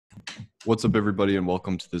What's up, everybody, and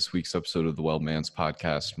welcome to this week's episode of the Well Man's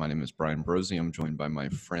Podcast. My name is Brian Brosey. I'm joined by my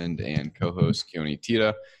friend and co-host, Keone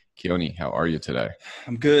Tita. Keone, how are you today?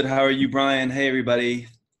 I'm good. How are you, Brian? Hey, everybody.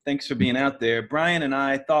 Thanks for being out there. Brian and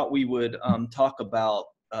I thought we would talk about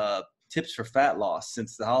tips for fat loss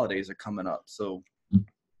since the holidays are coming up. So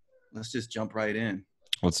let's just jump right in.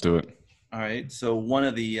 Let's do it. All right. So one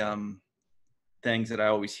of the things that I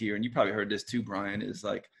always hear, and you probably heard this too, Brian, is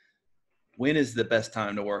like, when is the best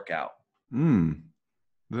time to work out?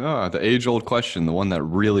 The age-old question, the one that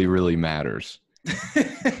really, really matters.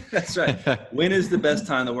 That's right. When is the best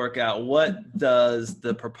time to work out? What does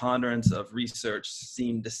the preponderance of research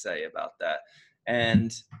seem to say about that?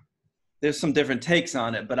 And there's some different takes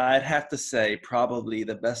on it, but I'd have to say probably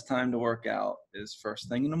the best time to work out is first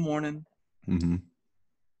thing in the morning.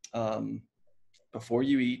 Before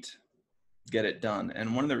you eat, get it done.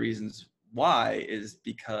 And one of the reasons why is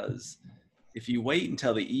because if you wait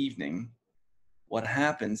until the evening, what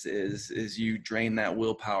happens is you drain that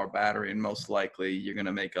willpower battery, and most likely you're going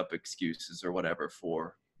to make up excuses or whatever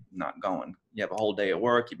for not going. You have a whole day at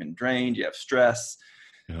work, you've been drained, you have stress,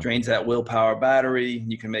 drains that willpower battery,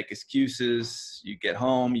 you can make excuses, you get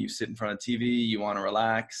home, you sit in front of TV, you want to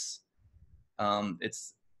relax.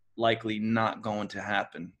 It's likely not going to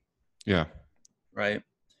happen. Yeah. Right?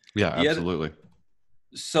 Yeah, absolutely.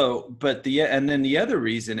 And then the other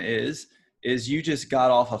reason is you just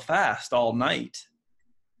got off a fast all night.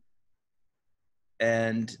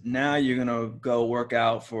 And now you're going to go work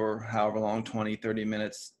out for however long, 20, 30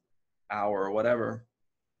 minutes, hour, or whatever.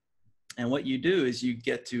 And what you do is you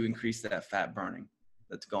get to increase that fat burning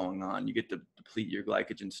that's going on. You get to deplete your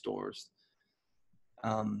glycogen stores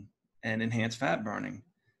and enhance fat burning.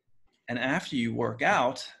 And after you work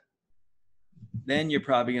out, then you're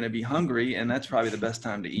probably going to be hungry, and that's probably the best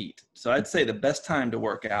time to eat. So I'd say the best time to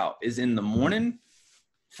work out is in the morning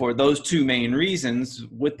for those two main reasons,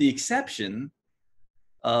 with the exception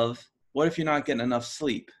of what if you're not getting enough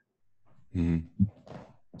sleep?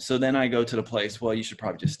 So then I go to the place, well, you should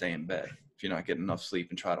probably just stay in bed if you're not getting enough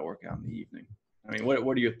sleep and try to work out in the evening. I mean,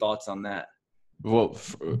 what are your thoughts on that? Well,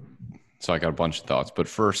 so I got a bunch of thoughts, but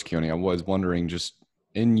first, Keone, I was wondering, just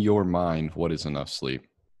in your mind, what is enough sleep?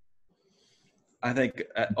 I think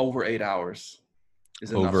over 8 hours is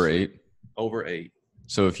enough. Over 8? Over 8.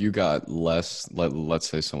 So if you got less, let's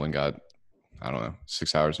say someone got,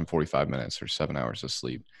 6 hours and 45 minutes or 7 hours of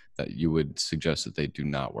sleep, that you would suggest that they do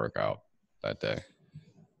not work out that day.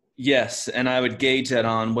 Yes, and I would gauge that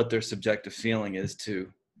on what their subjective feeling is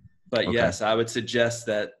too. But okay. Yes, I would suggest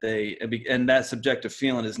that and that subjective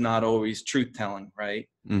feeling is not always truth-telling, right?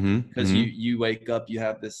 Because you wake up, you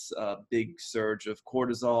have this big surge of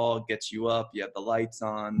cortisol, gets you up, you have the lights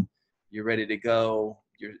on, you're ready to go,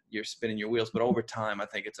 you're spinning your wheels. But over time, I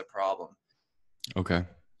think it's a problem. Okay.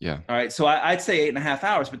 Yeah. All right. So I'd say 8.5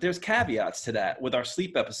 hours, but there's caveats to that. With our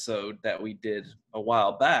sleep episode that we did a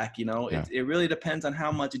while back, it really depends on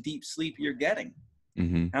how much deep sleep you're getting,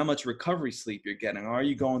 how much recovery sleep you're getting. Are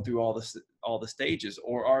you going through all the stages,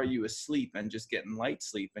 or are you asleep and just getting light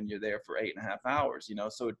sleep and you're there for 8.5 hours?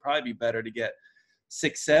 So it'd probably be better to get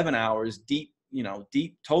 6-7 hours deep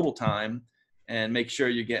total time, and make sure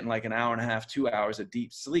you're getting like an hour and a half, 2 hours of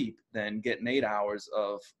deep sleep than getting 8 hours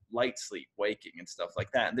of light sleep, waking and stuff like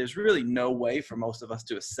that. And there's really no way for most of us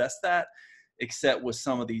to assess that except with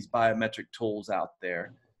some of these biometric tools out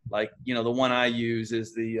there. Like, the one I use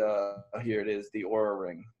is the Oura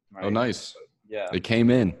Ring. Right? Oh, nice. Yeah. It came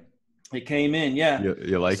in. Yeah.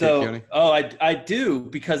 You like it, Keone? Oh, I do,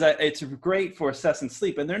 because it's great for assessing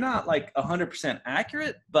sleep. And they're not like 100%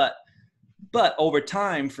 accurate, but over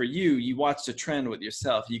time for you watch the trend with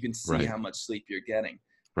yourself. You can see how much sleep you're getting.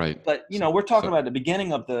 Right. But, we're talking about the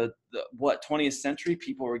beginning of the 20th century,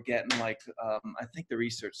 people were getting like, I think the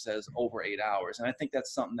research says over 8 hours. And I think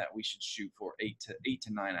that's something that we should shoot for, 8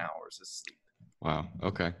 to 9 hours of sleep. Wow.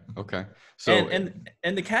 Okay. So, and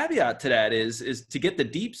the caveat to that is to get the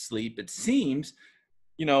deep sleep, it seems,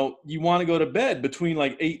 you want to go to bed between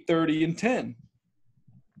like 8:30 and 10.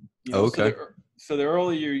 Okay. So the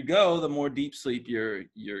earlier you go, the more deep sleep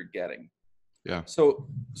you're getting. Yeah. So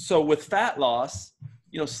with fat loss,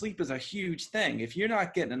 sleep is a huge thing. If you're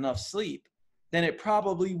not getting enough sleep, then it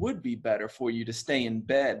probably would be better for you to stay in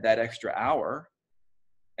bed that extra hour.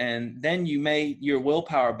 And then your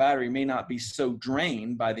willpower battery may not be so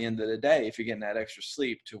drained by the end of the day if you're getting that extra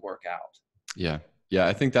sleep to work out. Yeah. Yeah.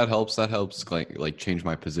 I think that helps. That helps like change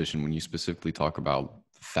my position when you specifically talk about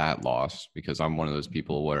fat loss, because I'm one of those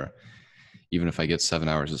people where even if I get 7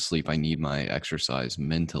 hours of sleep, I need my exercise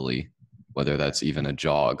mentally, whether that's even a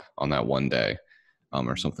jog on that one day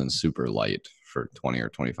or something super light for 20 or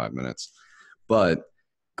 25 minutes. But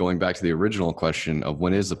going back to the original question of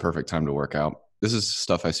when is the perfect time to work out, this is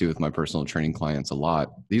stuff I see with my personal training clients a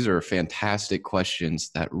lot. These are fantastic questions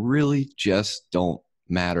that really just don't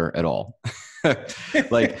matter at all.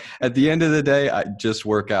 Like at the end of the day, I just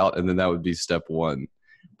work out, and then that would be step one.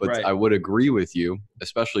 But right. I would agree with you,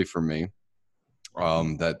 especially for me,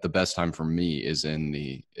 that the best time for me is in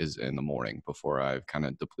the morning, before I've kind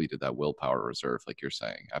of depleted that willpower reserve, like you're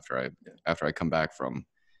saying. After I come back from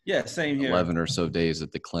same here, 11 or so days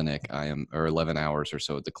at the clinic, or 11 hours or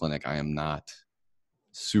so at the clinic, I am not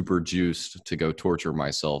super juiced to go torture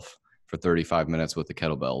myself for 35 minutes with the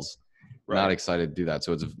kettlebells. Right. Not excited to do that.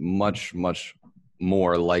 So it's much, much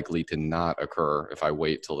more likely to not occur if I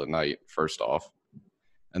wait till the night, first off.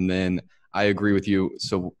 And then I agree with you.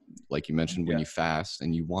 So like you mentioned, when you fast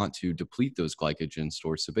and you want to deplete those glycogen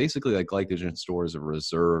stores. So basically, like, glycogen stores are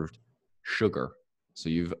reserved sugar. So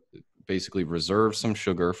you've basically reserved some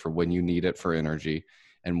sugar for when you need it for energy.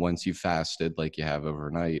 And once you've fasted, like you have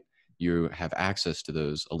overnight, you have access to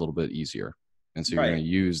those a little bit easier. And so you're going to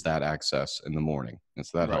use that access in the morning. And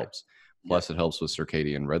so that helps. Plus it helps with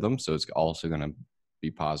circadian rhythm. So it's also going to be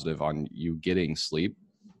positive on you getting sleep.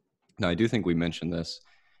 Now, I do think we mentioned this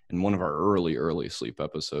in one of our early sleep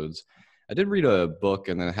episodes. I did read a book,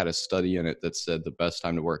 and then it had a study in it that said the best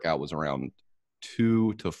time to work out was around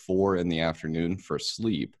 2 to 4 in the afternoon for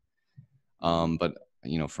sleep. But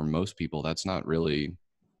for most people, that's not really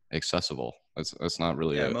accessible. That's not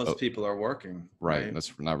really most people are working. Right.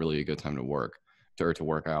 That's not really a good time to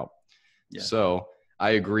work out. Yeah. So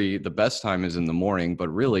I agree. The best time is in the morning, but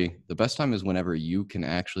really the best time is whenever you can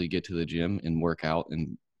actually get to the gym and work out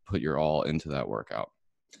and put your all into that workout.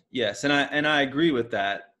 Yes. And I agree with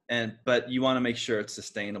that. But you want to make sure it's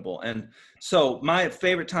sustainable. And so my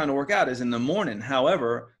favorite time to work out is in the morning.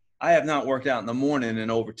 However, I have not worked out in the morning in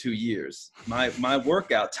over 2 years. My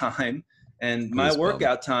workout time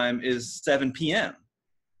is 7 p.m.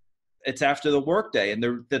 It's after the workday. And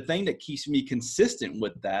the thing that keeps me consistent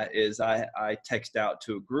with that is I text out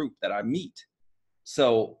to a group that I meet.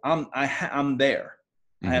 So I'm there.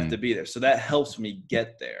 Mm-hmm. I have to be there. So that helps me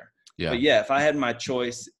get there. Yeah. But if I had my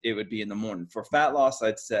choice, it would be in the morning. For fat loss,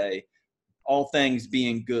 I'd say all things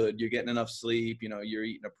being good, you're getting enough sleep, you're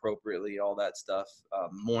eating appropriately, all that stuff.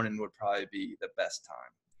 Morning would probably be the best time.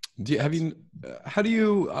 How do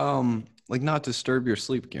you like not disturb your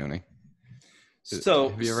sleep, Keone? So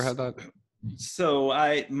have you ever had that? So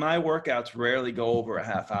my workouts rarely go over a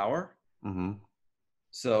half hour. Mm-hmm.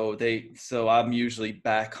 So I'm usually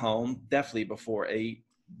back home, definitely before 8.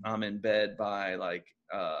 I'm in bed by like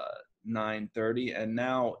 9:30, and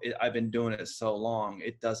now I've been doing it so long,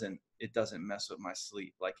 it doesn't mess with my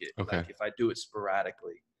sleep like if I do it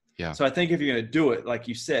sporadically. Yeah. So I think if you're going to do it, like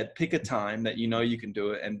you said, pick a time that you can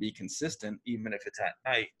do it and be consistent, even if it's at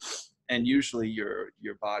night. And usually your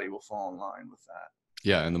body will fall in line with that.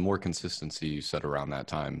 Yeah. And the more consistency you set around that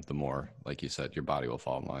time, the more, like you said, your body will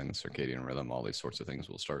fall in line. The circadian rhythm, all these sorts of things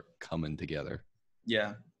will start coming together.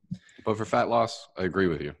 Yeah. But for fat loss, I agree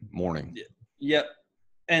with you. Morning. Yep.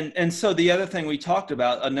 And so the other thing we talked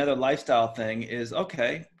about, another lifestyle thing is,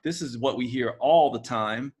 okay, this is what we hear all the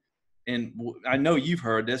time. And I know you've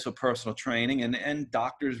heard this with personal training, and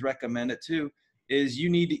doctors recommend it too, is you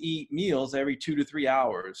need to eat meals every 2 to 3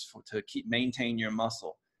 hours to maintain your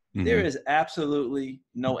muscle. Mm-hmm. There is absolutely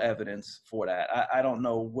no evidence for that. I don't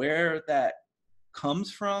know where that comes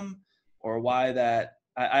from or why that,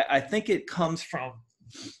 I think it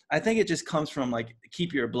just comes from like,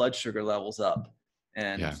 keep your blood sugar levels up.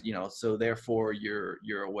 And, so therefore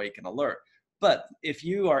you're awake and alert. But if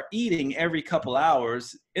you are eating every couple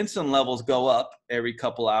hours, insulin levels go up every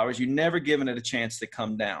couple hours. You're never giving it a chance to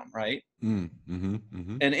come down, right? Mm-hmm,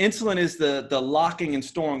 mm-hmm. And insulin is the locking and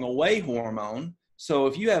storing away hormone. So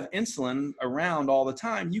if you have insulin around all the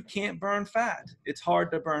time, you can't burn fat. It's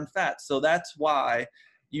hard to burn fat. So that's why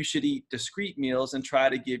you should eat discrete meals and try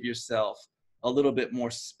to give yourself a little bit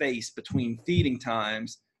more space between feeding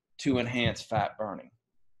times to enhance fat burning.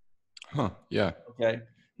 Huh. Yeah. Okay.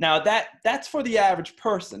 Now that's for the average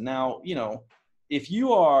person. Now, if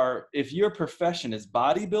your profession is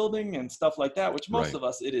bodybuilding and stuff like that, which most of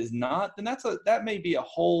us, it is not, then that may be a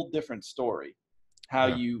whole different story, how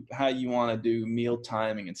you want to do meal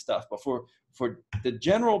timing and stuff. But for the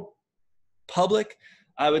general public,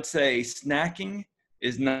 I would say snacking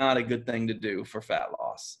is not a good thing to do for fat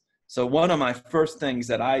loss. So one of my first things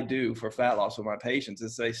that I do for fat loss with my patients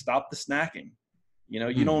is say, stop the snacking.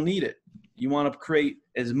 You don't need it. You want to create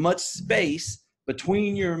as much space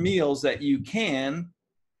between your meals that you can,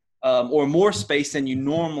 or more space than you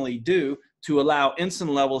normally do, to allow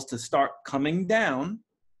insulin levels to start coming down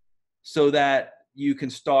so that you can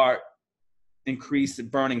start increase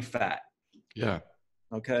burning fat. Yeah.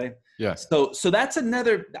 Okay. Yeah. So that's a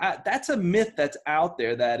myth that's out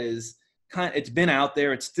there that is it's been out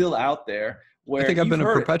there. It's still out there. Where I think I've been a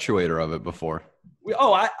perpetuator of it before.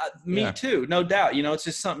 Me too. No doubt. It's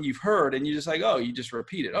just something you've heard and you're just like, oh, you just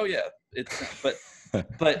repeat it. Oh yeah.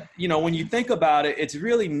 But when you think about it, it's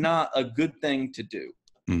really not a good thing to do.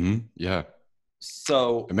 Mm-hmm. Yeah.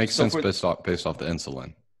 So it makes sense based off the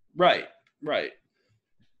insulin. Right.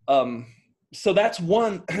 So that's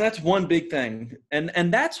one big thing,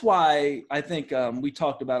 and that's why I think we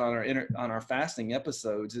talked about on our fasting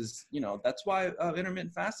episodes is that's why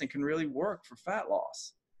intermittent fasting can really work for fat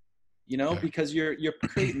loss, because you're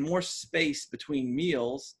creating more space between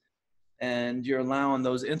meals, and you're allowing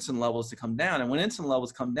those insulin levels to come down. And when insulin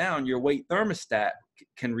levels come down, your weight thermostat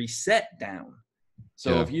can reset down.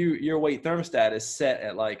 So if your weight thermostat is set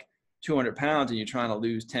at like 200 pounds and you're trying to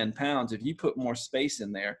lose 10 pounds, if you put more space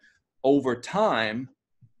in there, over time,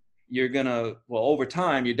 you're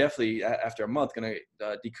definitely, after a month, going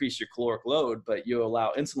to decrease your caloric load, but you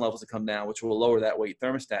allow insulin levels to come down, which will lower that weight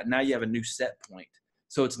thermostat. Now you have a new set point.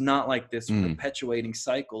 So it's not like this perpetuating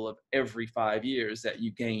cycle of every 5 years that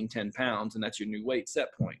you gain 10 pounds and that's your new weight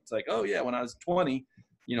set point. It's like, oh yeah, when I was 20,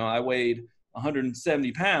 I weighed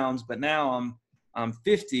 170 pounds, but now I'm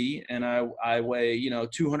 50 and I weigh,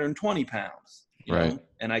 220 pounds. Right.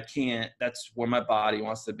 And I can't, that's where my body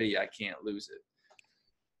wants to be. I can't lose it.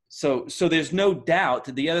 So there's no doubt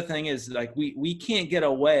that the other thing is like, we can't get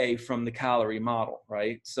away from the calorie model,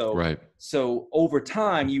 right? So over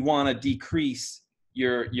time you want to decrease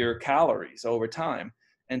your calories over time.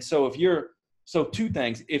 And so two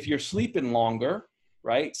things, if you're sleeping longer,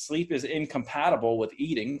 right? Sleep is incompatible with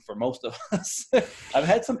eating for most of us. I've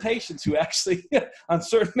had some patients who actually on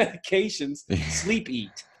certain medications sleep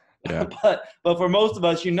eat. Yeah. But for most of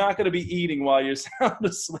us, you're not going to be eating while you're sound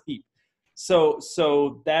asleep. So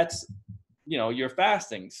that's, you're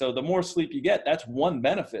fasting. So the more sleep you get, that's one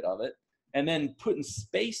benefit of it. And then putting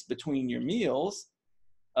space between your meals,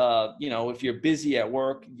 if you're busy at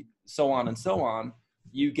work, so on and so on,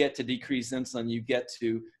 you get to decrease insulin, you get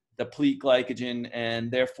to deplete glycogen,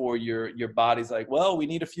 and therefore your body's like, well, we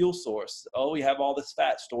need a fuel source. Oh, we have all this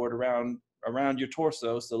fat stored around your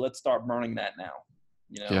torso, so let's start burning that now.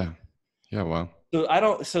 Yeah. Wow.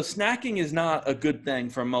 So snacking is not a good thing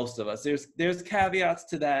for most of us. There's caveats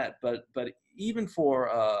to that, but even for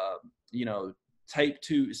type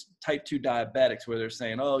 2 diabetics, where they're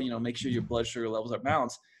saying, oh, make sure your blood sugar levels are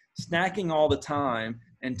balanced, snacking all the time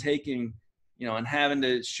and taking, and having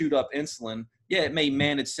to shoot up insulin, yeah, it may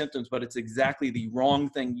manage symptoms, but it's exactly the wrong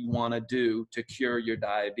thing you want to do to cure your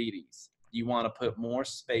diabetes. You want to put more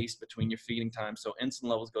space between your feeding time so insulin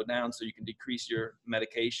levels go down so you can decrease your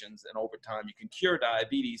medications, and over time you can cure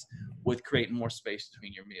diabetes with creating more space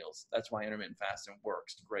between your meals. That's why intermittent fasting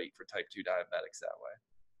works great for type 2 diabetics that way.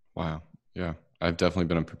 Wow. Yeah. I've definitely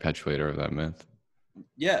been a perpetuator of that myth.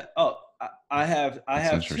 Yeah. Oh, I have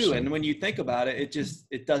too. And when you think about it,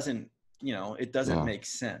 it doesn't make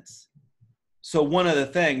sense. So one of the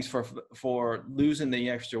things for losing the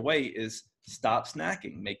extra weight is stop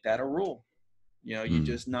snacking. Make that a rule. You're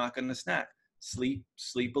just not going to snack. Sleep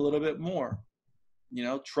a little bit more.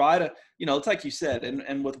 Try to, it's like you said,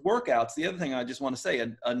 and with workouts, the other thing I just want to say,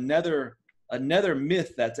 another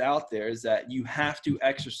myth that's out there is that you have to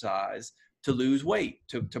exercise to lose weight,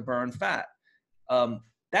 to burn fat.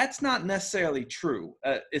 That's not necessarily true,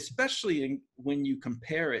 especially when you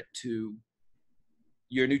compare it to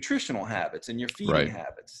your nutritional habits and your feeding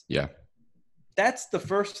habits. Yeah. That's the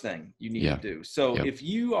first thing you need to do. So if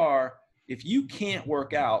you can't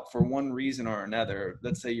work out for one reason or another,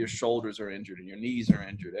 let's say your shoulders are injured and your knees are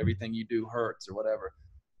injured, everything you do hurts or whatever,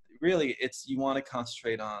 really you want to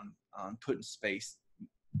concentrate on putting space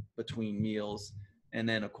between meals, and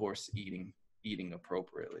then of course eating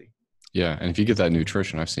appropriately. Yeah. And if you get that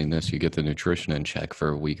nutrition, I've seen this, you get the nutrition in check for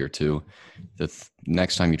a week or two, the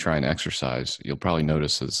next time you try and exercise, you'll probably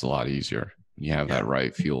notice it's a lot easier. You have that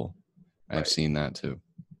right fuel. Right. I've seen that too.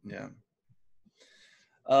 Yeah.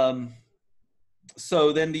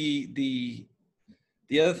 So then the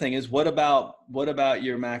other thing is, what about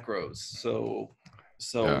your macros? So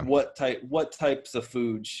what types of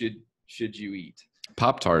food should you eat?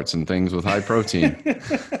 Pop-Tarts and things with high protein.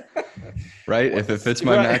 Right? If it fits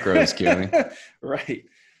my macros, Keely.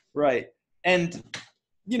 Right. And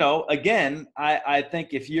again, I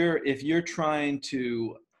think if you're trying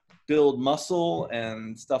to build muscle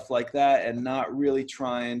and stuff like that, and not really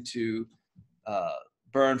trying to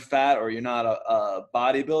burn fat, or you're not a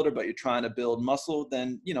bodybuilder, but you're trying to build muscle,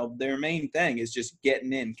 then their main thing is just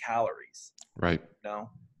getting in calories. Right.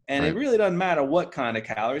 And it really doesn't matter what kind of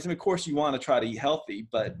calories. I mean, of course, you want to try to eat healthy,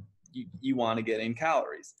 but you want to get in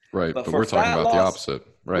calories. Right. But we're talking about the opposite.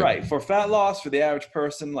 Right. Right. For fat loss, for the average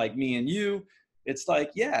person like me and you, it's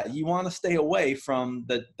like, yeah, you want to stay away from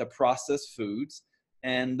the processed foods.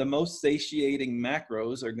 And the most satiating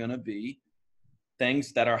macros are going to be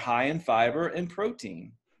things that are high in fiber and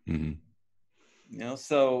protein. Mm-hmm. You know,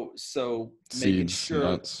 so making seeds, sure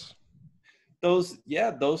nuts. Those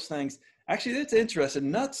things. Actually, it's interesting.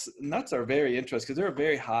 Nuts are very interesting because they're a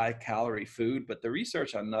very high calorie food, but the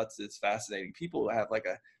research on nuts is fascinating. People who have like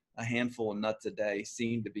a handful of nuts a day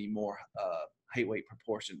seem to be more height weight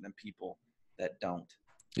proportion than people that don't.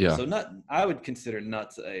 Yeah. So I would consider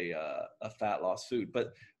nuts a fat loss food,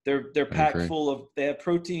 but they're packed full of, they have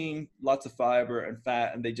protein, lots of fiber and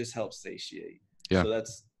fat, and they just help satiate. Yeah. So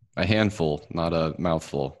that's a handful, not a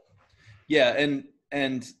mouthful. Yeah.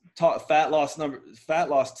 And fat loss.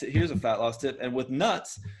 Here's a fat loss tip. And with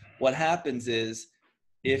nuts, what happens is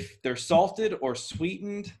if they're salted or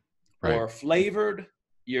sweetened or flavored,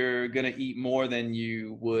 you're going to eat more than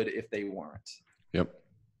you would if they weren't. Yep.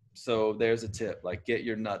 So there's a tip, like get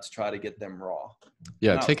your nuts, try to get them raw.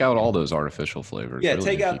 Yeah. Take out all those artificial flavors. Yeah.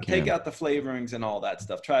 Really, take out the flavorings and all that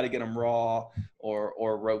stuff. Try to get them raw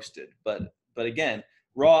or roasted. But again,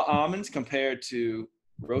 raw almonds compared to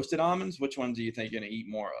roasted almonds, which one do you think you're going to eat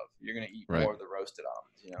more of? You're going to eat more of the roasted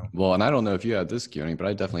almonds, you know? Well, and I don't know if you had this, Keone, but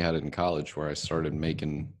I definitely had it in college where I started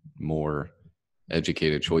making more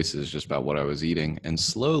educated choices just about what I was eating. And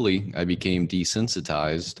slowly I became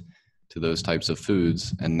desensitized to those types of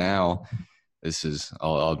foods. And now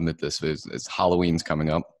I'll admit this, it's Halloween's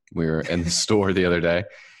coming up. We were in the store the other day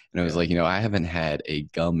and it was like, I haven't had a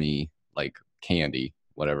gummy, like candy,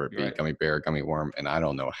 whatever it be, gummy bear, gummy worm, and I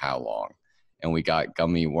don't know how long. And we got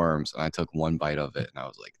gummy worms and I took one bite of it and I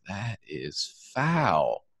was like, that is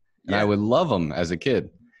foul. And I would love them as a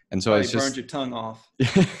kid. And so I just burned your tongue off.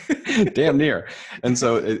 Damn near. And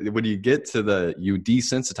so when you get to you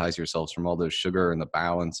desensitize yourselves from all those sugar and the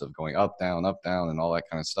balance of going up, down, and all that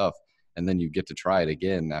kind of stuff. And then you get to try it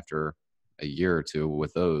again after a year or two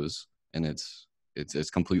with those. And it's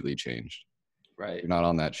completely changed. Right. You're not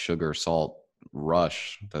on that sugar, salt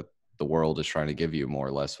rush that the world is trying to give you more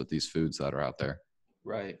or less with these foods that are out there.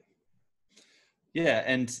 Right. Yeah.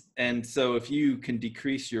 And so if you can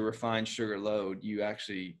decrease your refined sugar load, you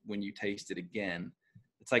actually, when you taste it again,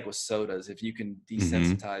 it's like with sodas. If you can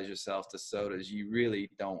desensitize yourself to sodas, you really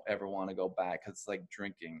don't ever want to go back. Cause it's like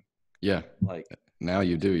drinking. Yeah. Like now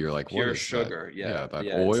you do, you're like, pure sugar. That? That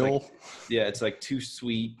oil. It's like too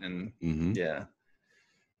sweet. And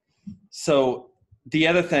So the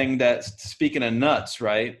other thing that, speaking of nuts,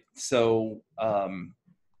 right? So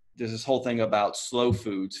there's this whole thing about slow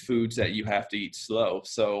foods that you have to eat slow.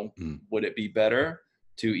 So would it be better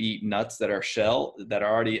to eat nuts that are that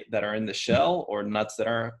are in the shell, or nuts that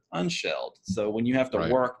are unshelled? So when you have to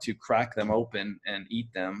work to crack them open and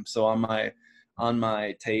eat them. So on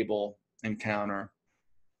my table and counter,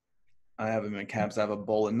 I have them in cabs. I have a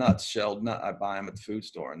bowl of nuts, shelled nut. I buy them at the food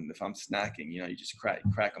store. And if I'm snacking, you just crack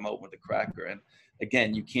them open with a cracker. And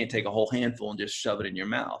again, you can't take a whole handful and just shove it in your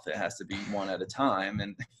mouth. It has to be one at a time.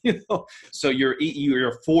 And, so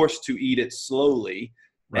you're forced to eat it slowly,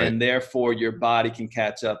 and therefore your body can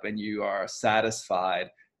catch up and you are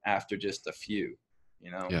satisfied after just a few,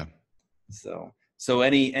 Yeah. So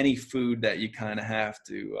any food that you kind of have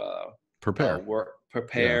to prepare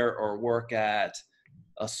or work at,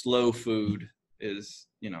 a slow food is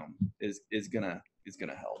gonna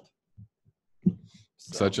help.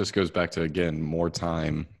 So it just goes back to, again, more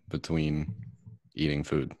time between eating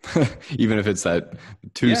food, even if it's that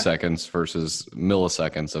 2 seconds versus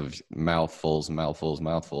milliseconds of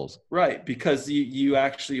mouthfuls. Right. Because you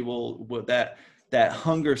actually will, with that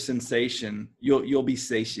hunger sensation, you'll be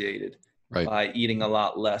satiated by eating a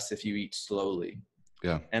lot less if you eat slowly.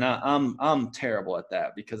 Yeah. And I'm terrible at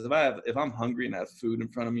that, because if I'm hungry and I have food in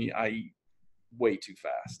front of me, I eat way too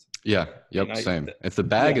fast. Yeah. Yep. Same. If the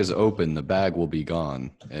bag is open, the bag will be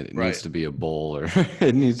gone. It needs to be a bowl, or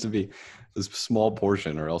it needs to be a small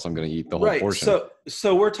portion, or else I'm going to eat the whole portion.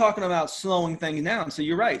 So we're talking about slowing things down. So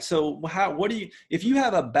you're right. So if you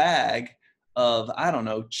have a bag of, I don't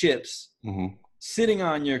know, chips sitting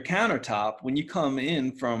on your countertop when you come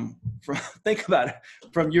in from think about it,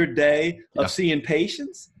 from your day of seeing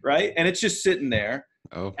patients, right? And it's just sitting there,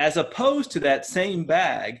 as opposed to that same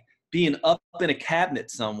bag being up in a cabinet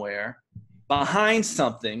somewhere behind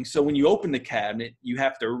something. So when you open the cabinet, you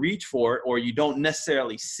have to reach for it, or you don't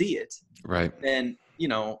necessarily see it. Right. Then,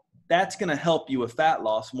 that's going to help you with fat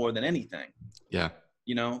loss more than anything. Yeah.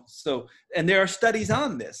 you know? So, and there are studies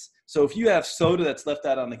on this. So if you have soda that's left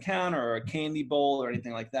out on the counter or a candy bowl or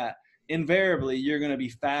anything like that, invariably you're going to be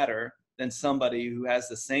fatter than somebody who has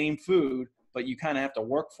the same food, but you kind of have to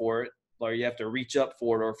work for it, or you have to reach up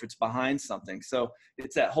for it, or if it's behind something. So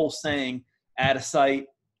it's that whole saying, add a sight,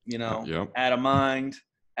 you know, add a mind,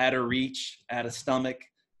 add a reach, add a stomach.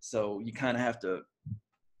 So you kind of have to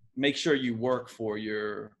make sure you work for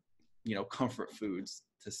your, you know, comfort foods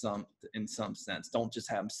in some sense. Don't just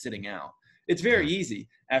have them sitting out. It's very easy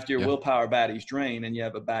after your willpower battery's drained and you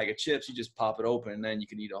have a bag of chips, you just pop it open and then you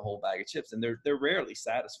can eat a whole bag of chips, and they're rarely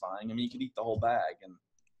satisfying. I mean, you can eat the whole bag, and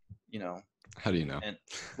you know. How do you know? And,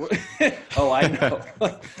 oh, I know.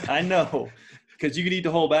 I know. Because you can eat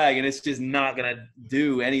the whole bag and it's just not going to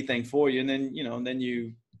do anything for you. And then, you know, and then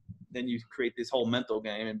you create this whole mental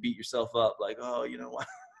game and beat yourself up like, oh, you know what?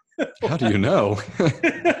 How do you know?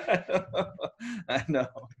 I know.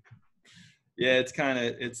 Yeah, it's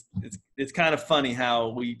kind of funny how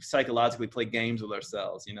we psychologically play games with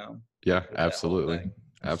ourselves, you know? Yeah, absolutely.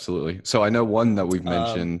 Absolutely. So I know one that we've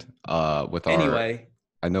mentioned with our, anyway,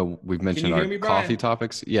 I know we've mentioned our coffee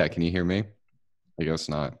topics. Yeah. Can you hear me? I guess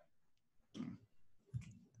not.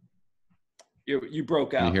 You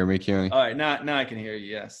broke out. Can you hear me, Keone? All right. Now I can hear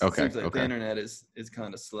you. Yes. Okay. Seems like the internet is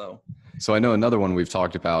kind of slow. So I know another one we've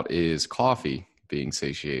talked about is coffee being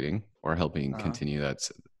satiating or helping continue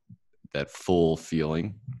that full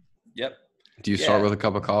feeling. Yep. Do you start with a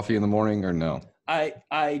cup of coffee in the morning or no? A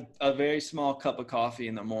very small cup of coffee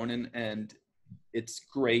in the morning, and it's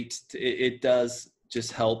great. It does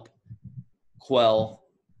just help quell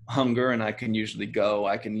hunger, and I can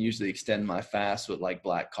usually extend my fast with like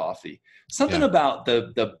black coffee. Something about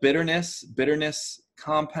the bitterness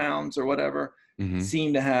compounds or whatever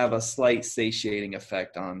seem to have a slight satiating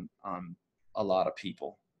effect on a lot of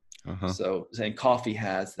people. So saying coffee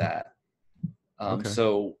has that.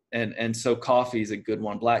 So so coffee is a good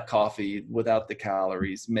one. Black coffee without the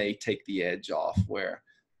calories may take the edge off, where,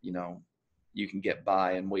 you know, you can get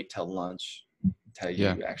by and wait till lunch until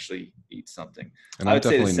you actually eat something. And I would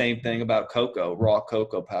say the same thing about cocoa, raw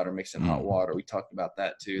cocoa powder mixed in hot water. We talked about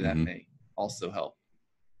that too. That may also help.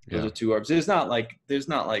 Those are two herbs. There's not like,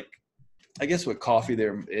 I guess with coffee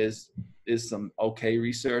there is some okay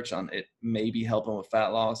research on it maybe helping with fat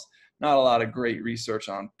loss. Not a lot of great research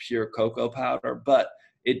on pure cocoa powder, but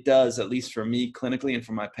it does, at least for me clinically and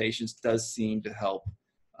for my patients, does seem to help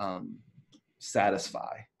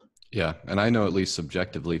satisfy. Yeah. And I know, at least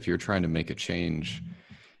subjectively, if you're trying to make a change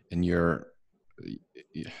and you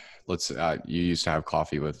used to have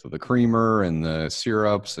coffee with the creamer and the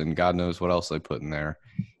syrups and God knows what else they put in there.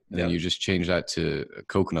 And then you just change that to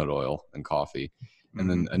coconut oil and coffee. And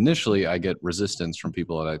then initially I get resistance from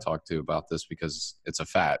people that I talk to about this because it's a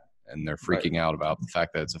fat and they're freaking out about the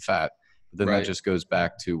fact that it's a fat. But then that just goes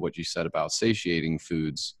back to what you said about satiating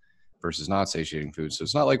foods versus not satiating foods. So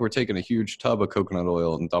it's not like we're taking a huge tub of coconut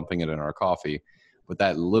oil and dumping it in our coffee. With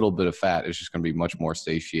that little bit of fat, it's just going to be much more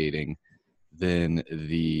satiating than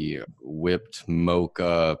the whipped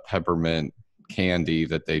mocha peppermint candy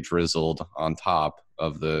that they drizzled on top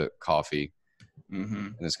of the coffee.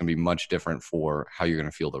 And it's going to be much different for how you're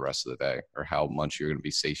going to feel the rest of the day, or how much you're going to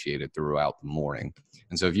be satiated throughout the morning.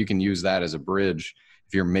 And so if you can use that as a bridge,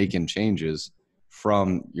 if you're making changes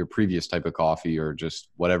from your previous type of coffee or just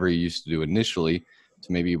whatever you used to do initially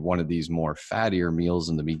to maybe one of these more fattier meals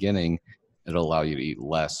in the beginning, it'll allow you to eat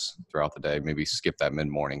less throughout the day. Maybe skip that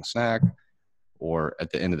mid-morning snack, or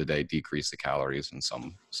at the end of the day, decrease the calories in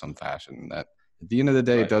some fashion. That at the end of the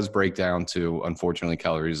day, it does break down to, unfortunately,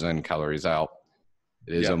 calories in, calories out.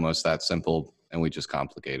 It is almost that simple, and we just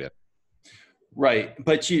complicate it. Right.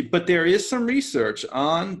 But there is some research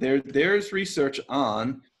on there's research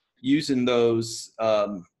on using those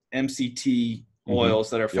MCT oils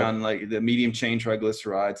that are found like the medium chain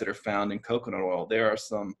triglycerides that are found in coconut oil. There are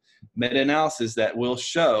some meta-analysis that will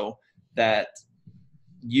show that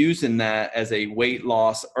using that as a weight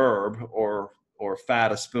loss herb or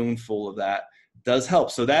fat, a spoonful of that, does help.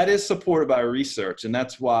 So that is supported by research, and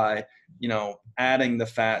that's why, you know, adding the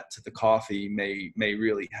fat to the coffee may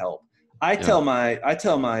really help. I tell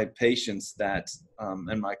my patients that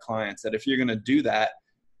and my clients that if you're going to do that,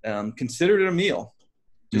 consider it a meal.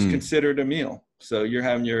 Just consider it a meal. So you're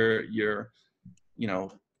having your you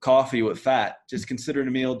know, coffee with fat. Just consider it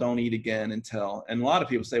a meal. Don't eat again until. And a lot of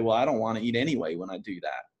people say, well, I don't want to eat anyway when I do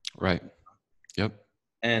that. Right. Yep.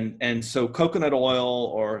 And so coconut oil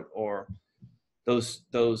or those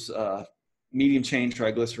medium chain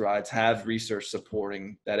triglycerides have research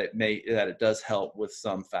supporting that it does help with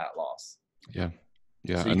some fat loss. Yeah.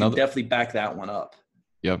 Yeah. So you can definitely back that one up.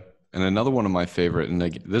 Yep. And another one of my favorite, and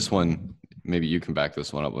this one, maybe you can back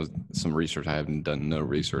this one up with some research. I haven't done no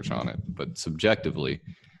research on it, but subjectively,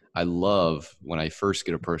 I love when I first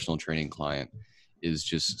get a personal training client is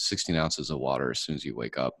just 16 ounces of water as soon as you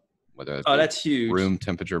wake up, whether that's huge. Room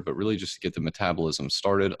temperature, but really just to get the metabolism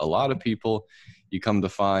started. A lot of people you come to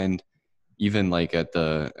find, even like at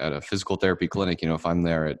a physical therapy clinic, if I'm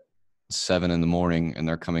there at 7 a.m. and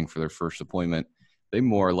they're coming for their first appointment, they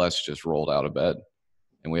more or less just rolled out of bed,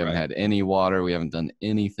 and we haven't had any water. We haven't done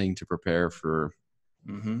anything to prepare for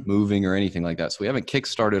moving or anything like that. So we haven't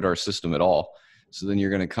kickstarted our system at all. So then you're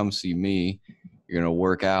going to come see me, you're going to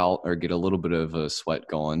work out or get a little bit of a sweat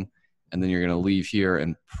going, and then you're going to leave here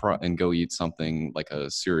and go eat something like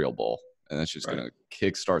a cereal bowl. And that's just going to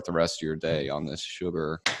kickstart the rest of your day on this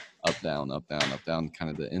sugar up, down, up, down, up, down,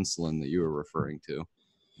 kind of the insulin that you were referring to. And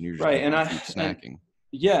you're just going to keep snacking.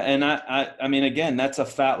 And I mean, again, that's a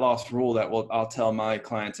fat loss rule that I'll tell my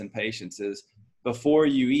clients and patients is before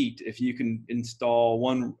you eat, if you can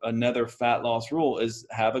install another fat loss rule is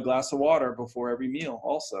have a glass of water before every meal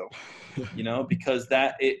also, because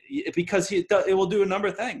it will do a number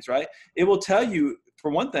of things, right? It will tell you, for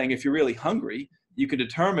one thing, if you're really hungry, you can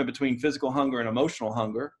determine between physical hunger and emotional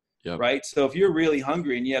hunger, right? So if you're really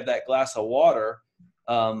hungry and you have that glass of water,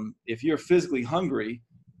 if you're physically hungry,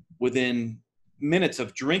 within minutes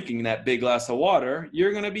of drinking that big glass of water,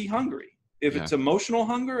 you're going to be hungry. If it's emotional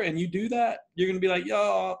hunger and you do that, you're going to be like,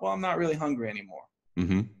 I'm not really hungry anymore.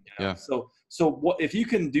 Yeah. So what, if you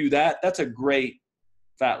can do that, that's a great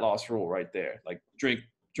fat loss rule right there. Like drink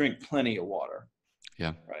plenty of water.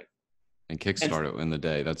 Yeah. Right. And kickstart it in the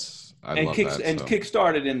day.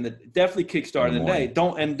 Kickstart it in the day.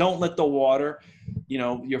 Don't let the water,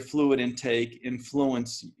 your fluid intake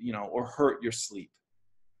influence, or hurt your sleep.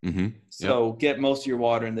 So get most of your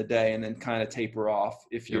water in the day and then kind of taper off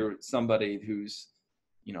if you're somebody who's,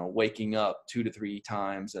 waking up 2 to 3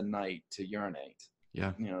 times a night to urinate,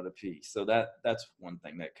 to pee. So that's one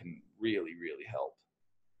thing that can really, really help.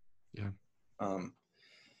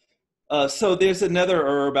 So there's another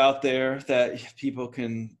herb out there that people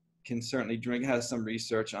can certainly drink. It has some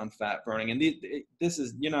research on fat burning. And this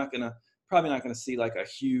is, you're probably not going to see like a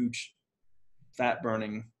huge fat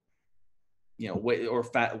burning weight or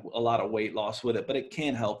a lot of weight loss with it, but it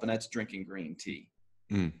can help, and that's drinking green tea.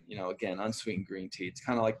 Again, unsweetened green tea. It's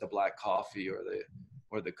kind of like the black coffee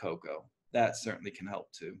or the cocoa. That certainly can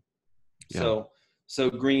help too. So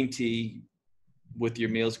green tea with your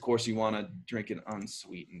meals, of course, you want to drink it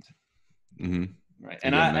unsweetened. Right.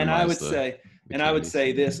 And I would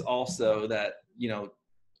say this also, that,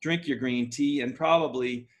 drink your green tea and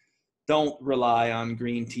probably don't rely on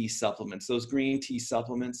green tea supplements. Those green tea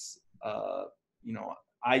supplements,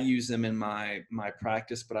 I use them in my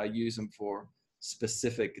practice, but I use them for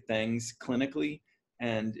specific things clinically.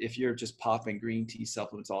 And if you're just popping green tea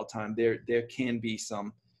supplements all the time, there can be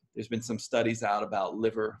there's been some studies out about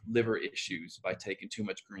liver issues by taking too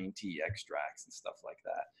much green tea extracts and stuff like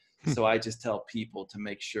that. So I just tell people to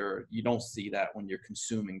make sure you don't see that when you're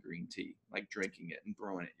consuming green tea, like drinking it and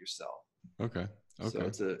brewing it yourself. Okay. So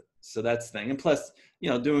that's the thing. And plus,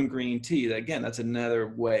 doing green tea, again, that's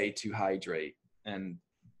another way to hydrate, and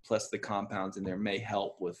plus the compounds in there may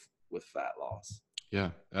help with fat loss.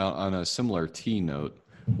 Yeah. On a similar tea note,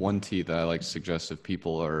 one tea that I like to suggest if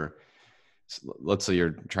people are, let's say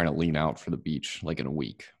you're trying to lean out for the beach, like in a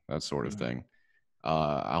week, that sort of thing.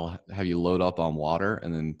 I'll have you load up on water,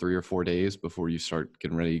 and then 3 or 4 days before you start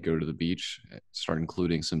getting ready to go to the beach, start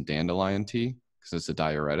including some dandelion tea, because it's a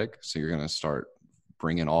diuretic. So you're going to start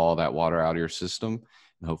bringing all that water out of your system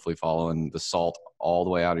and hopefully following the salt all the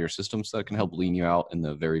way out of your system. So that can help lean you out in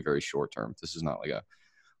the very, very short term. This is not like a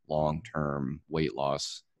long-term weight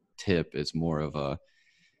loss tip. It's more of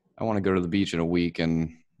I want to go to the beach in a week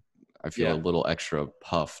and I feel a little extra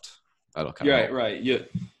puffed. That'll kind of help. Right.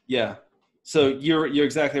 Yeah. So you're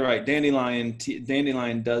exactly right.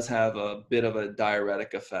 Dandelion does have a bit of a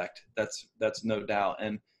diuretic effect. That's no doubt.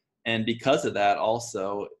 And because of that,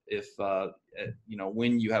 also, if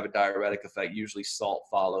when you have a diuretic effect, usually salt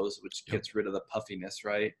follows, which gets rid of the puffiness,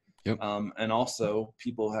 right? And also,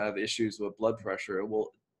 people have issues with blood pressure.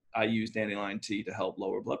 I use dandelion tea to help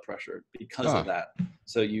lower blood pressure because of that.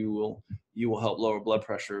 So you will help lower blood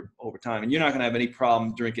pressure over time, and you're not going to have any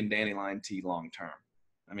problem drinking dandelion tea long term.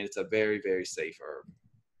 I mean, it's a very, very safe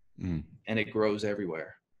herb, and it grows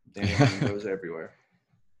everywhere. Dandelion grows everywhere.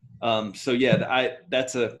 So yeah,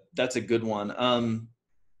 that's a good one.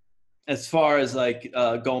 As far as like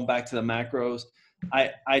going back to the macros,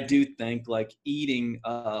 I do think like eating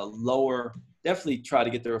lower, definitely try to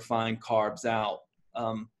get the refined carbs out.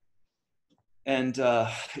 And if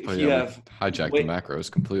Oh you yeah, we have hijacked the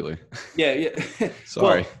macros completely. yeah.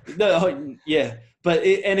 Sorry. Well, no, yeah, but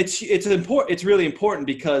it's important. It's really important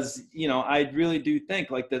because I really do think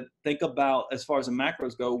think about, as far as the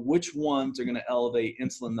macros go, which ones are going to elevate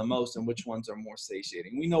insulin the most and which ones are more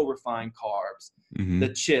satiating. We know refined carbs, Mm-hmm. the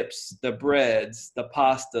chips, the breads, the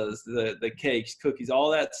pastas, the cakes, cookies,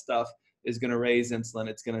 all that stuff is going to raise insulin.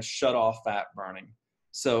 It's going to shut off fat burning.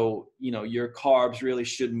 So your carbs really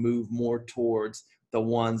should move more towards the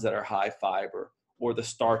ones that are high fiber, or the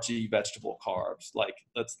starchy vegetable carbs, like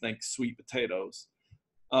let's think sweet potatoes.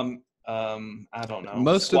 I don't know.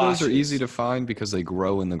 Most of those are easy Squashes. to find because they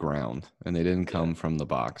grow in the ground and they didn't come from the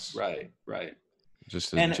box. Right, right.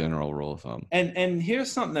 Just a And general rule of thumb. and here's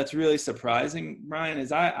something that's really surprising, Ryan,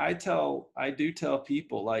 is I do tell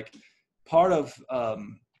people, like, part of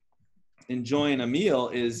enjoying a meal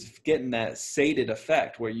is getting that sated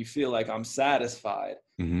effect where you feel like I'm satisfied.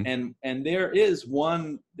 Mm-hmm. And there is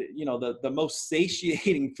one, the most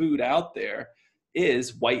satiating food out there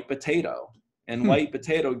is white potato. And white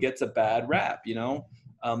potato gets a bad rap.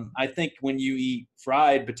 I think when you eat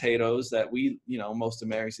fried potatoes that most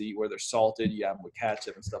Americans eat, where they're salted, you have them with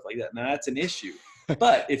ketchup and stuff like that. Now that's an issue.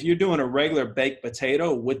 But if you're doing a regular baked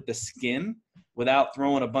potato with the skin without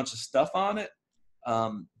throwing a bunch of stuff on it,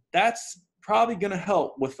 that's probably going to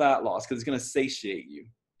help with fat loss because it's going to satiate you.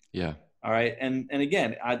 Yeah. All right. And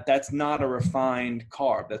again, that's not a refined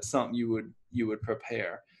carb. That's something you would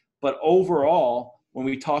prepare. But overall, when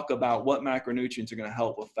we talk about what macronutrients are going to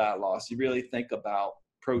help with fat loss, you really think about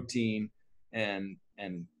protein and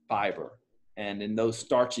fiber. And in those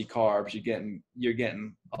starchy carbs, you're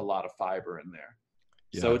getting a lot of fiber in there.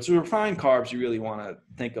 Yeah. So it's refined carbs you really want to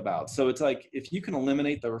think about. So it's like, if you can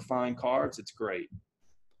eliminate the refined carbs, it's great.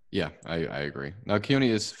 Yeah, I agree. Now, Keone,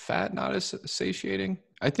 is fat not as satiating?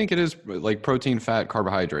 I think it is, like protein, fat,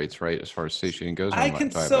 carbohydrates, right? As far as satiating goes.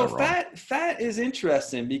 Fat is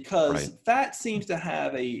interesting because fat seems to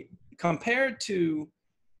have compared to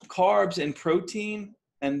carbs and protein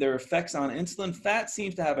and their effects on insulin, fat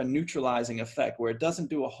seems to have a neutralizing effect where it doesn't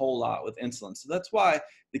do a whole lot with insulin. So that's why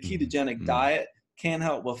the ketogenic diet can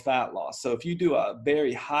help with fat loss. So if you do a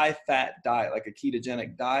very high fat diet, like a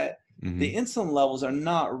ketogenic diet, the insulin levels are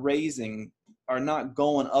not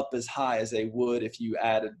going up as high as they would if you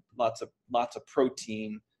added lots of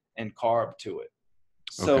protein and carb to it.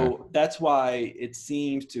 So that's why it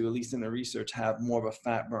seems to, at least in the research, have more of a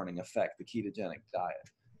fat burning effect, the ketogenic diet.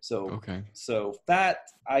 So fat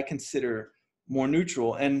I consider more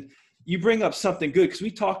neutral. And you bring up something good, because we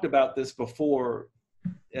talked about this before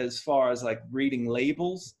as far as like reading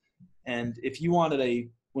labels. And if you wanted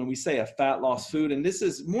when we say a fat loss food, and this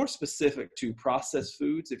is more specific to processed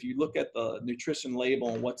foods, if you look at the nutrition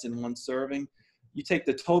label and what's in one serving, you take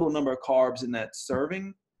the total number of carbs in that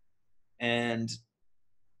serving and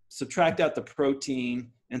subtract out the protein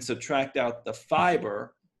and subtract out the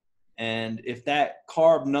fiber. And if that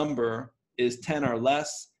carb number is 10 or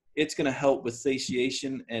less, it's going to help with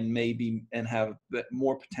satiation and have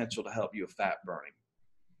more potential to help you with fat burning.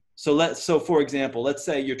 So for example, let's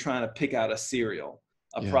say you're trying to pick out a cereal,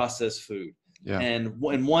 processed food, and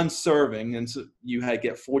in one serving, and so you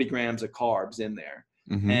get 40 grams of carbs in there.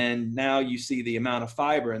 And now you see the amount of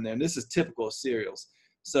fiber in there, and this is typical of cereals.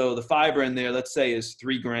 So the fiber in there, let's say, is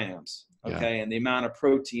 3 grams, and the amount of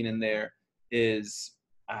protein in there is,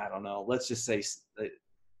 I don't know, let's just say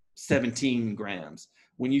 17 grams.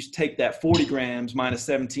 When you take that 40 grams minus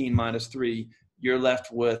 17 minus 3, you're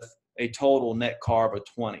left with a total net carb of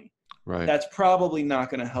 20. Right. That's probably not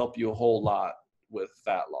going to help you a whole lot with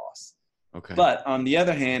fat loss. Okay. But on the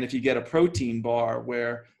other hand, if you get a protein bar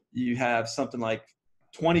where you have something like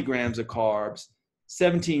 20 grams of carbs,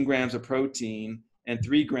 17 grams of protein, and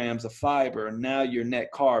 3 grams of fiber, now your net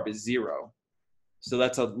carb is 0. So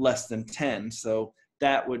that's a less than 10. So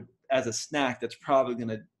that would, as a snack, that's probably going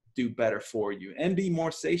to do better for you and be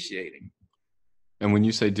more satiating. And when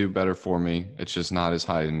you say do better for me, it's just not as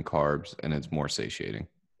high in carbs and it's more satiating.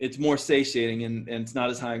 It's more satiating and it's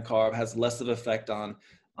not as high in carb, has less of an effect on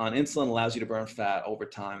insulin, allows you to burn fat over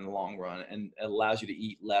time in the long run, and it allows you to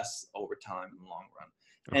eat less over time in the long run.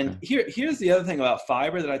 Okay. And here's the other thing about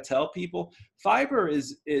fiber that I tell people. Fiber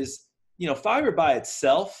is fiber by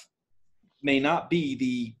itself may not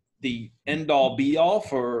be the end all be all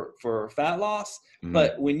for fat loss,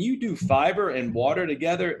 but when you do fiber and water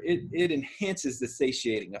together, it enhances the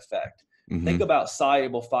satiating effect. Think about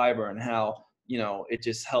soluble fiber and how it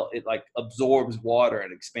just it like absorbs water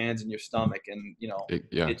and expands in your stomach, and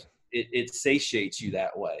it satiates you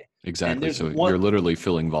that way. Exactly. So you're literally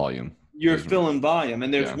filling volume. You're filling volume,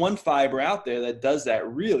 and there's one fiber out there that does that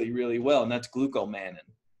really, really well, and that's glucomannan.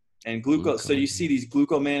 And glucose. So you see these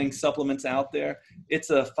glucomanning supplements out there.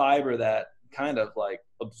 It's a fiber that kind of like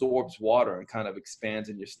absorbs water and kind of expands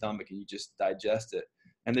in your stomach, and you just digest it.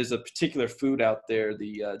 And there's a particular food out there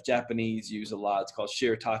the Japanese use a lot. It's called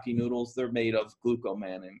shirataki noodles. They're made of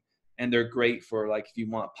glucomannan, and they're great for like if you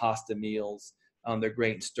want pasta meals. They're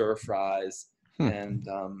great in stir fries, and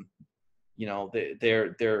you know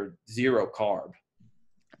they're zero carb.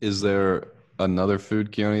 Is there another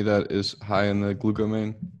food, Keone, that is high in the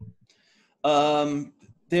glucomannan?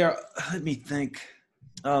 Let me think.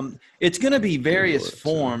 It's going to be various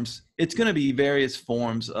forms. It's going to be various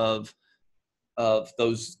forms of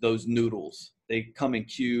those noodles. They come in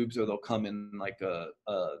cubes, or they'll come in like a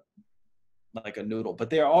noodle. But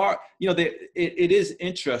there are, you know, it is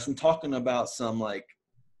interesting talking about some like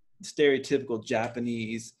stereotypical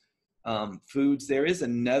Japanese foods. There is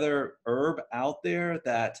another herb out there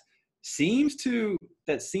that seems to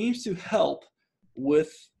help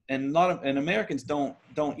with, and Americans don't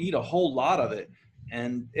eat a whole lot of it,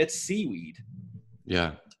 and it's seaweed.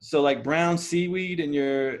 Yeah. So like brown seaweed in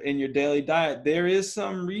your daily diet, there is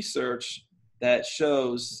some research that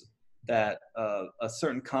shows that a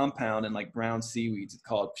certain compound in like brown seaweeds, it's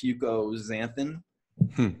called fucoxanthin,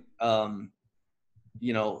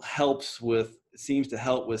 you know, seems to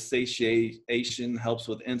help with satiation, helps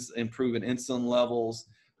with improving insulin levels,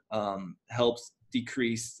 helps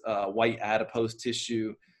decrease white adipose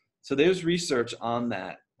tissue. So there's research on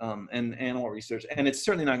that, and animal research, and it's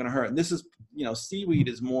certainly not going to hurt. And this is, you know, seaweed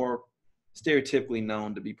is more stereotypically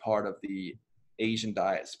known to be part of the Asian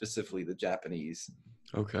diet, specifically the Japanese.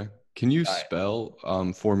 Okay. Can you spell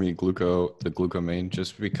for me the glucomannan?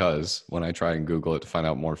 Just because when I try and Google it to find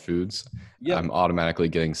out more foods, I'm automatically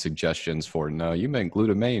getting suggestions for, no, you meant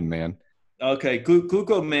glutamine, man. Okay.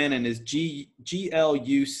 Glucomannan is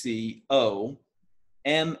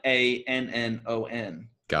GLUCOMANNON.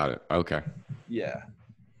 Got it. Okay. Yeah.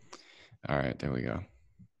 All right. There we go.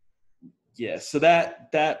 Yeah. So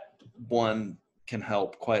that one can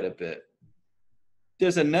help quite a bit.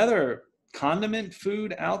 There's another condiment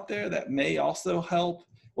food out there that may also help.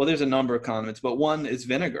 Well, there's a number of condiments, but one is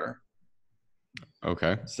vinegar.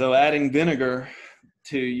 Okay. So adding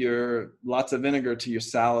lots of vinegar to your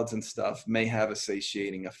salads and stuff may have a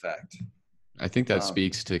satiating effect. I think that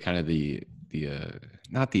speaks to kind of the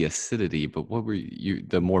not the acidity, but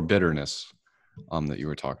the more bitterness that you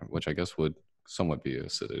were talking, which I guess would somewhat be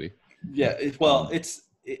acidity. Yeah.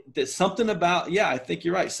 There's something about, I think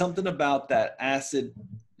you're right. Something about that acid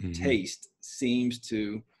taste seems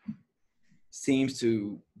to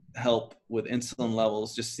help with insulin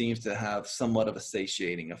levels, just seems to have somewhat of a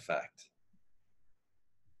satiating effect.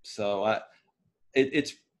 So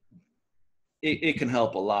it can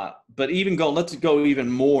help a lot. But let's go even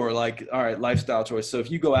more like, all right, lifestyle choice. So if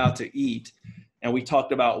you go out to eat, and we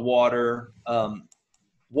talked about water,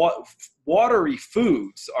 watery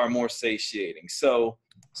foods are more satiating. So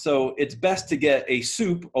it's best to get a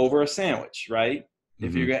soup over a sandwich, right?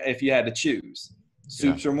 If you had to choose.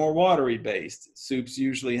 Soups are more watery based. Soups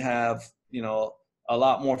usually have, you know, a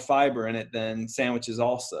lot more fiber in it than sandwiches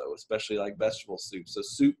also, especially like vegetable soup. So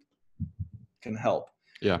soup can help.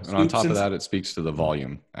 Yeah, and on top of that, it speaks to the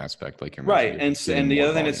volume aspect, like you're right. And the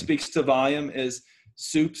other thing that speaks to volume is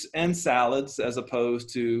soups and salads, as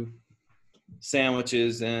opposed to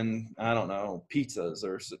sandwiches and, I don't know, pizzas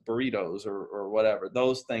or burritos or whatever.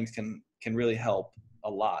 Those things can really help a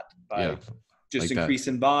lot by just like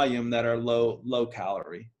increasing volume that are low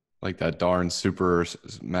calorie. Like that darn super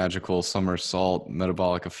magical somersault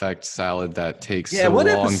metabolic effect salad that takes so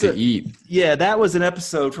long to eat. Yeah, that was an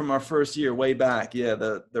episode from our first year way back. Yeah,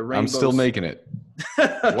 the rainbow. I'm still making it.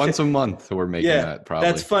 Okay. Once a month we're making that probably.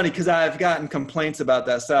 That's funny because I've gotten complaints about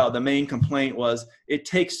that salad. The main complaint was it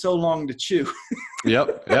takes so long to chew.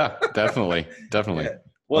 Yep. Yeah, definitely. Yeah.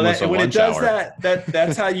 Well, when it does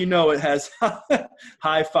that's how you know it has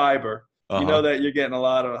high fiber. You know that you're getting a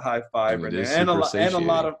lot of high fiber and a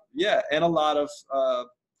lot of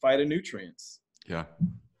phytonutrients. Yeah.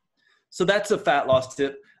 So that's a fat loss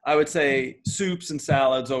tip. I would say soups and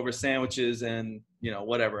salads over sandwiches and, you know,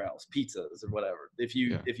 whatever else, pizzas or whatever, if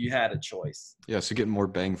you had a choice. Yeah. So getting more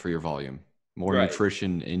bang for your volume, more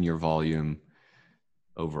nutrition in your volume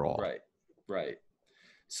overall. Right.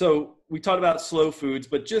 So we talked about slow foods,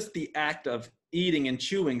 but just the act of eating and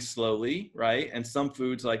chewing slowly, right? And some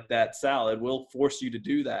foods like that salad will force you to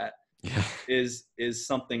do that. Yeah. Is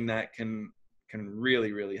something that can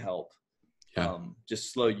really, really help. Yeah.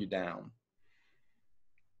 Just slow you down.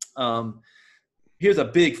 Here's a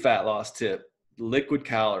big fat loss tip: liquid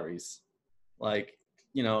calories. Like,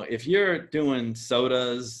 you know, if you're doing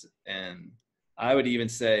sodas and I would even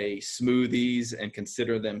say smoothies and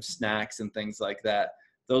consider them snacks and things like that.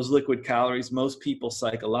 Those liquid calories, most people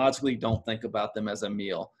psychologically don't think about them as a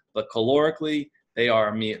meal, but calorically, they are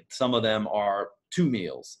a meal. Some of them are 2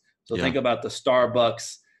 meals. So think about the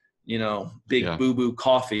Starbucks, big boo-boo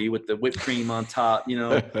coffee with the whipped cream on top,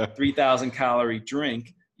 3,000 calorie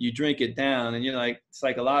drink. You drink it down and you're like,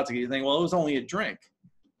 psychologically, you think, well, it was only a drink,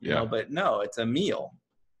 but no, it's a meal.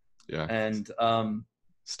 Yeah. And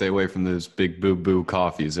stay away from those big boo-boo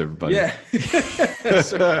coffees, everybody. Yeah.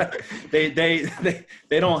 That's right.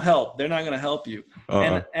 They don't help. They're not going to help you.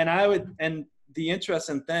 And the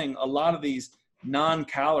interesting thing, a lot of these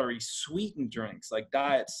non-calorie sweetened drinks like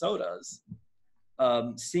diet sodas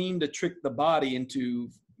seem to trick the body into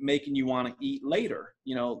making you want to eat later,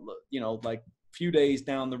 like a few days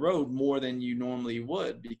down the road more than you normally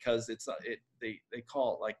would, because they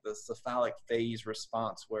call it like the cephalic phase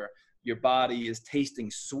response, where your body is tasting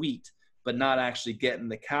sweet but not actually getting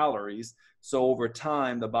the calories. So over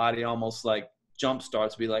time the body almost like jump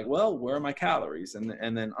starts to be like, well, where are my calories? And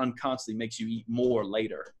then unconsciously makes you eat more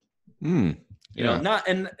later. And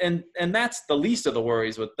that's the least of the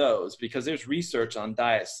worries with those, because there's research on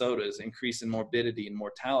diet sodas increasing morbidity and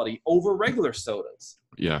mortality over regular sodas.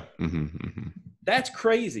 That's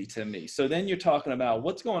crazy to me. So then you're talking about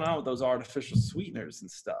what's going on with those artificial sweeteners and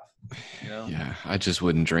stuff, Yeah, I just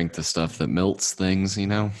wouldn't drink the stuff that melts things,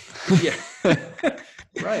 Yeah.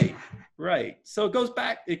 Right. So it goes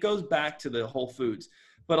back to the whole foods.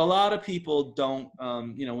 But a lot of people don't,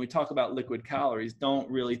 when we talk about liquid calories, don't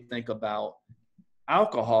really think about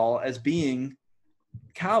alcohol as being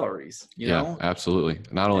calories, absolutely.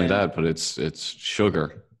 Not only that, but it's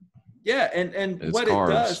sugar. Yeah, and what carbs.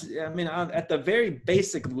 It does, I mean, at the very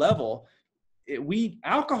basic level,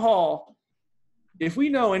 alcohol, if we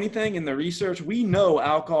know anything in the research, we know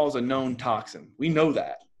alcohol is a known toxin. We know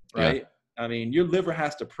that, right? Yeah. I mean, your liver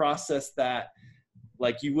has to process that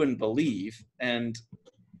like you wouldn't believe. And,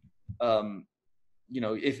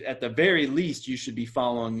 if at the very least, you should be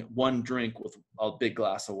following one drink with a big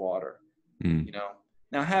glass of water,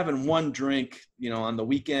 Now, having one drink, on the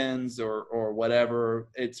weekends or whatever,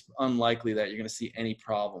 it's unlikely that you're going to see any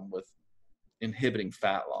problem with inhibiting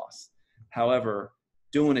fat loss. However,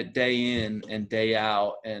 doing it day in and day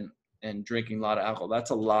out and drinking a lot of alcohol, that's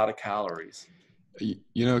a lot of calories.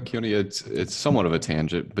 Keone, it's somewhat of a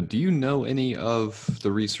tangent, but do you know any of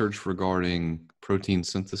the research regarding protein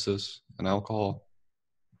synthesis in alcohol?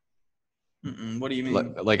 What do you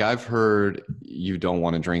mean? Like I've heard you don't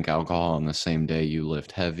want to drink alcohol on the same day you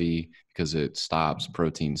lift heavy because it stops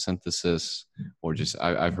protein synthesis, or just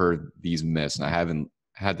I've heard these myths, and I haven't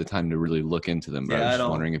had the time to really look into them, but I was just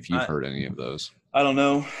wondering if you've heard any of those. I don't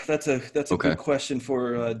know. That's a good question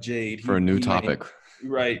for Jade. For a new topic.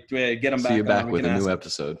 Right. Get him back. See you back with a new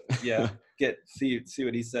episode. Yeah. See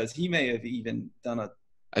what he says. He may have even done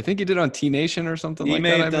I think he did on T Nation or something like that.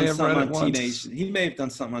 He may have done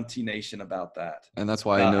something on T Nation about that. And that's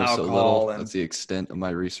why I know so little. That's the extent of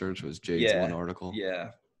my research, was Jade's one article.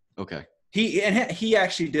 Yeah. Okay. He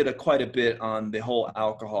actually did quite a bit on the whole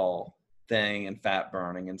alcohol thing and fat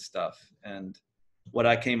burning and stuff. And what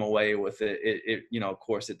I came away with it, of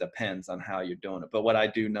course it depends on how you're doing it. But what I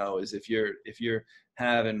do know is if you're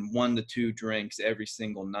having 1 to 2 drinks every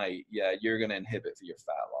single night, you're going to inhibit your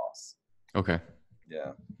fat loss. Okay.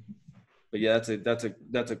 Yeah. But yeah,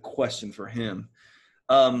 that's a question for him.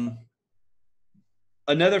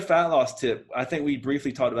 Another fat loss tip, I think we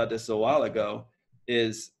briefly talked about this a while ago,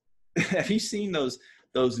 is have you seen those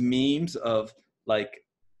memes of like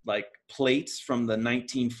plates from the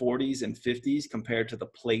 1940s and 50s compared to the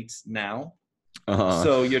plates now?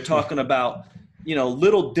 So you're talking about,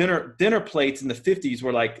 little dinner plates in the 50s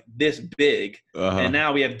were like this big, and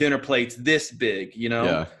now we have dinner plates this big,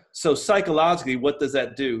 Yeah. So psychologically, what does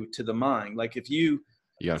that do to the mind? Like if you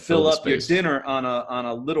fill up your dinner on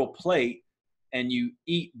a little plate and you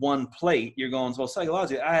eat one plate, you're going, well,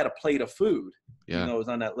 psychologically, I had a plate of food, it was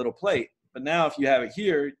on that little plate. But now if you have it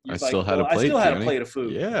here, I still had a plate of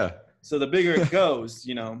food. Yeah. So the bigger it goes,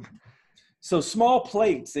 So small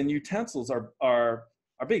plates and utensils are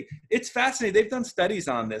big. It's fascinating. They've done studies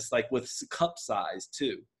on this, like with cup size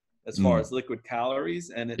too, as far as liquid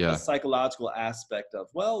calories, and the psychological aspect of,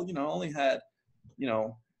 only had,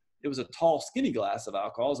 it was a tall, skinny glass of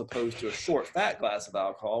alcohol as opposed to a short, fat glass of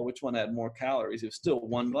alcohol. Which one had more calories? It was still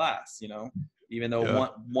one glass, even though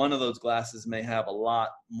one of those glasses may have a lot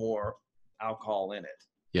more alcohol in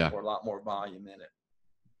it, or a lot more volume in it.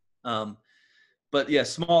 But yeah,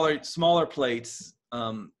 smaller plates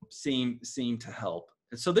seem to help.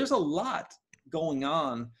 And so there's a lot going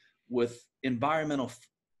on with environmental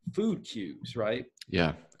food cues, right?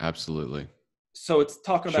 Yeah, absolutely. So it's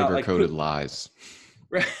talking about like sugar-coated lies.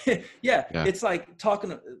 Right. Yeah. It's like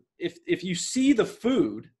talking, if you see the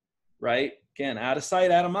food, right? Again, out of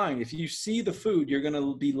sight, out of mind. If you see the food, you're going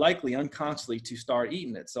to be likely unconsciously to start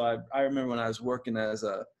eating it. So I remember when I was working as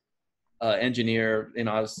a engineer, and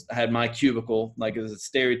I had my cubicle, like it was a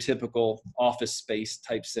stereotypical office space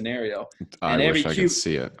type scenario. And I wish I could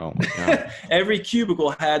see it. Oh my God. Every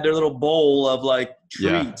cubicle had their little bowl of like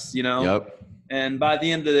treats, you know? Yep. And by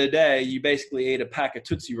the end of the day, you basically ate a pack of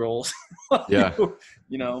Tootsie Rolls,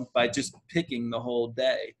 you know, by just picking the whole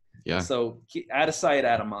day. Yeah. So out of sight,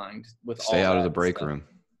 out of mind. Stay out of the break room.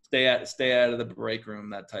 Stay out of the break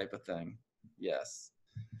room, that type of thing. Yes.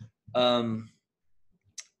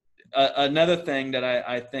 Another thing that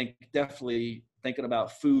I think, definitely thinking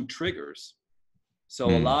about food triggers. So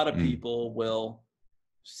a lot of people will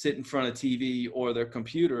sit in front of TV or their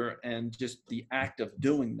computer, and just the act of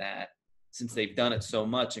doing that, since they've done it so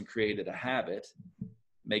much and created a habit,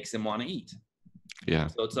 makes them want to eat. Yeah.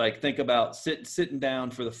 So it's like, think about sitting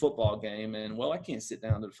down for the football game, and I can't sit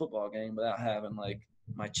down to the football game without having like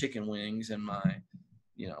my chicken wings and my,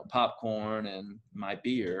 you know, popcorn and my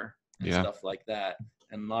beer and stuff like that.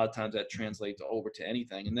 And a lot of times that translates over to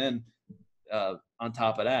anything. And then on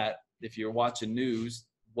top of that, if you're watching news,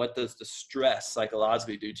 what does the stress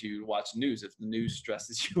psychologically do to you to watch news? If the news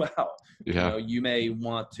stresses you out, you know, you may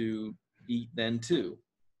want to eat then too.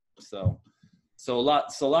 So a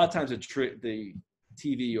lot of times the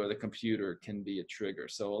TV or the computer can be a trigger.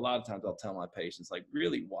 So a lot of times I'll tell my patients, like,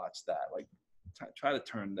 really watch that. Like, try to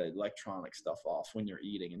turn the electronic stuff off when you're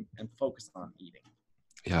eating, and focus on eating.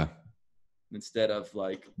 Yeah. Instead of,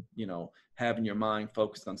 like, you know, having your mind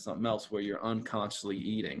focused on something else where you're unconsciously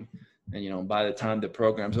eating. And, you know, by the time the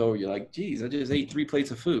program's over, you're like, geez, I just ate 3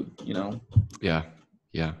 plates of food, you know? Yeah.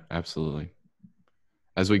 Yeah, absolutely.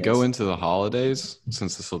 As we go into the holidays,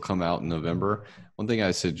 since this will come out in November, one thing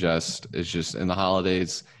I suggest is, just in the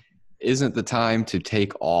holidays, isn't the time to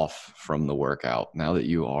take off from the workout. Now that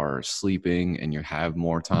you are sleeping and you have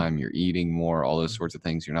more time, you're eating more, all those sorts of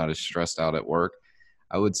things, you're not as stressed out at work.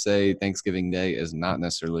 I would say Thanksgiving Day is not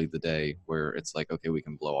necessarily the day where it's like, okay, we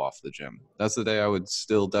can blow off the gym. That's the day I would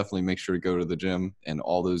still definitely make sure to go to the gym, and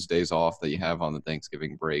all those days off that you have on the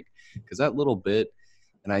Thanksgiving break. Because that little bit,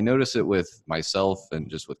 and I notice it with myself and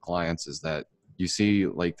just with clients, is that you see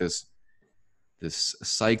like this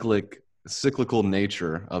cyclical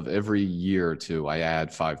nature of every year or two, I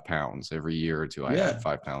add 5 pounds. Every year or two, I add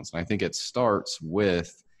 5 pounds. And I think it starts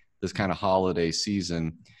with this kind of holiday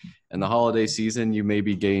season. And the holiday season, you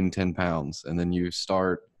maybe gain 10 pounds, and then you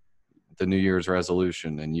start the New Year's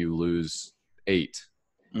resolution and you lose 8.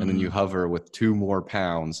 And then you hover with 2 more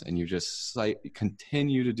pounds, and you just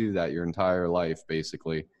continue to do that your entire life,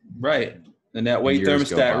 basically. Right. And that weight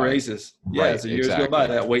thermostat raises. Yeah, as the years go by,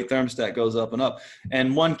 that weight thermostat goes up and up.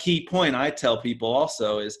 And one key point I tell people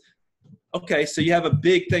also is, okay, so you have a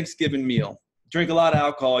big Thanksgiving meal, drink a lot of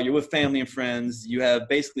alcohol, you're with family and friends, you have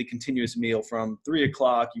basically continuous meal from 3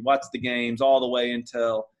 o'clock, you watch the games all the way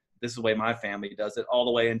until, this is the way my family does it, all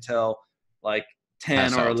the way until like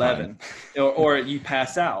 10 or 11, or you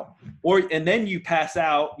pass out, and then you pass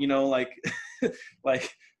out, you know, like,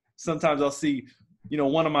 like sometimes I'll see, you know,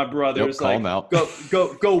 one of my brothers go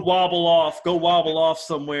wobble off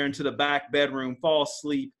somewhere into the back bedroom, fall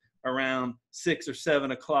asleep around 6 or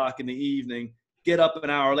 7 o'clock in the evening, get up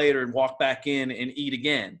an hour later and walk back in and eat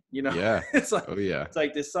again, you know? Yeah. It's like, it's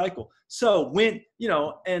like this cycle. So when, you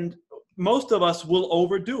know, and most of us will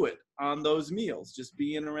overdo it on those meals, just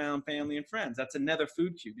being around family and friends. That's another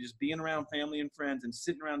food cue. Just being around family and friends and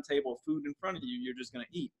sitting around a table of food in front of you, you're just going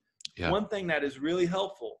to eat. Yeah. One thing that is really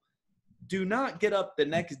helpful, do not get up the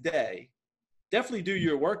next day. Definitely do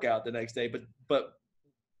your workout the next day, but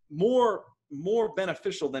more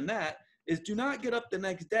beneficial than that is, do not get up the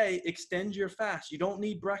next day, extend your fast. You don't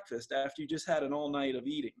need breakfast after you just had an all night of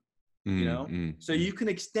eating, you know? So you can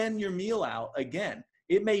extend your meal out again.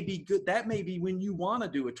 It may be good. That may be when you want to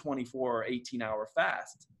do a 24 or 18-hour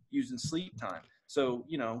fast using sleep time. So,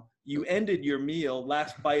 you know, you ended your meal,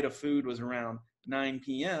 last bite of food was around 9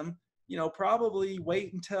 p.m., you know, probably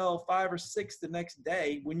wait until 5 or 6 the next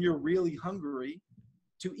day when you're really hungry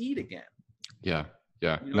to eat again. Yeah.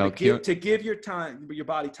 Yeah. You know, to give your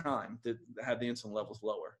body time to have the insulin levels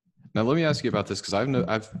lower. Now, let me ask you about this,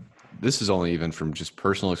 because this is only even from just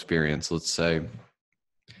personal experience. Let's say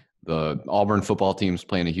the Auburn football team's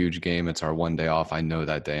playing a huge game. It's our one day off. I know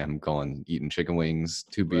that day I'm going eating chicken wings,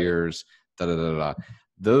 2 beers,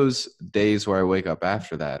 Those days where I wake up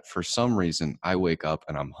after that, for some reason, I wake up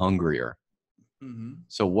and I'm hungrier.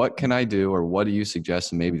 So what can I do, or what do you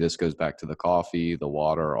suggest? And maybe this goes back to the coffee, the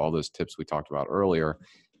water, all those tips we talked about earlier.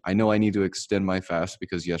 I know I need to extend my fast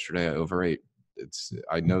because yesterday I overate.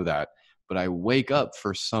 I know that, but I wake up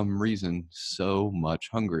for some reason so much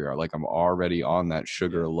hungrier. Like I'm already on that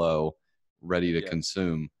sugar low, ready to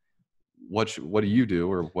consume. What do you do,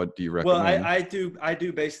 or what do you recommend? Well, I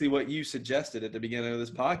do basically what you suggested at the beginning of this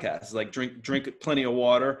podcast. Like drink plenty of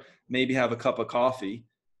water, maybe have a cup of coffee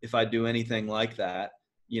if I do anything like that,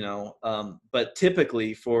 but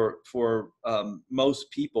typically for most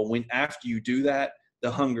people, when after you do that, the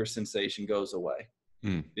hunger sensation goes away.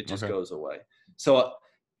 It just goes away. So,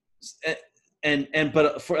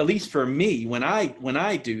 but for at least for me, when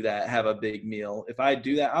I do that, have a big meal, if I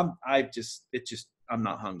do that, I'm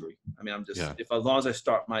not hungry. I mean, as long as I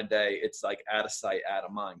start my day, it's like out of sight, out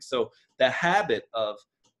of mind. So the habit of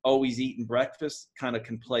always eating breakfast kind of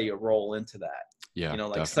can play a role into that. Yeah,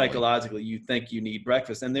 definitely. Psychologically, you think you need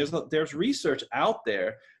breakfast, and there's research out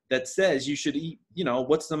there that says you should eat,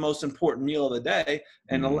 what's the most important meal of the day,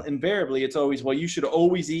 and invariably it's always, well, you should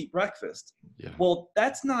always eat breakfast. Yeah. Well,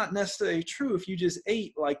 that's not necessarily true if you just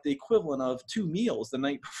ate like the equivalent of 2 meals the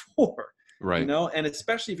night before. Right. And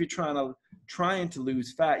especially if you're trying to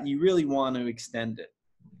lose fat, you really want to extend it.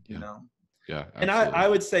 Yeah. Yeah. Absolutely. And I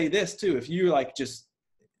would say this too: if you're like just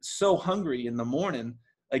so hungry in the morning,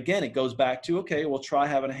 again, it goes back to, okay, well, try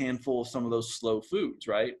having a handful of some of those slow foods,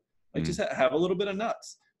 right? Like just have a little bit of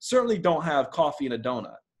nuts. Certainly don't have coffee and a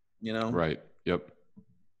donut, Right. Yep.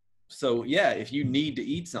 So yeah, if you need to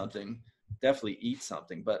eat something, definitely eat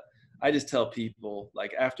something. But I just tell people,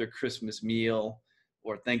 like, after Christmas meal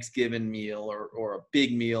or Thanksgiving meal or a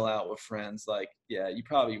big meal out with friends, like, yeah, you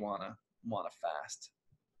probably want to fast.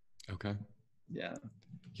 Okay. Yeah.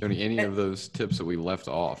 Any of those tips that we left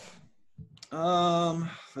off?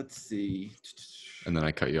 Let's see. And then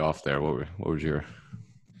I cut you off there. What was your?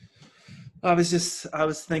 I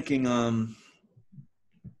was thinking,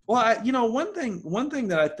 well, one thing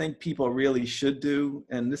that I think people really should do,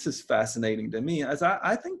 and this is fascinating to me, is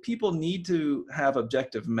I think people need to have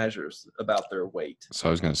objective measures about their weight. So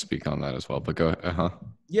I was going to speak on that as well, but go ahead.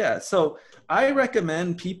 Yeah. So I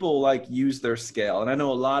recommend people use their scale. And I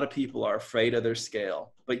know a lot of people are afraid of their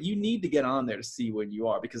scale, but you need to get on there to see where you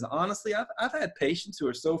are, because honestly, I've had patients who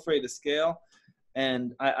are so afraid to scale,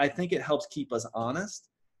 and I think it helps keep us honest.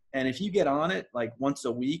 And if you get on it like once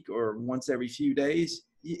a week or once every few days,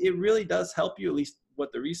 it really does help you, at least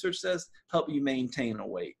what the research says, help you maintain a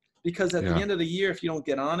weight. Because at the end of the year, if you don't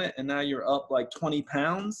get on it and now you're up like 20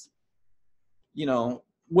 pounds,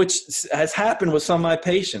 which has happened with some of my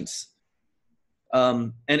patients.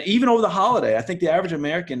 And even over the holiday, I think the average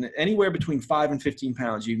American, anywhere between 5 and 15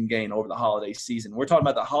 pounds you can gain over the holiday season. We're talking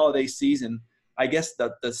about the holiday season. I guess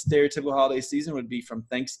the stereotypical holiday season would be from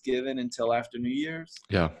Thanksgiving until after New Year's.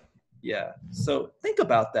 Yeah. Yeah. So think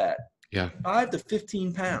about that. Yeah. 5 to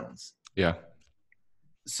 15 pounds. Yeah.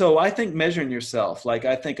 So I think measuring yourself, like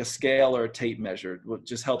I think a scale or a tape measure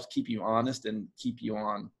just helps keep you honest and keep you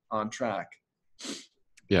on track.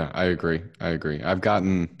 Yeah, I agree. I've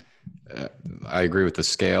gotten, I agree with the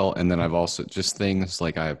scale. And then I've also just things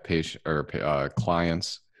like I have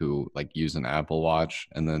clients who like use an Apple Watch,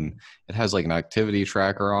 and then it has like an activity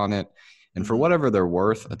tracker on it. And for whatever they're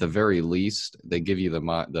worth, at the very least, they give you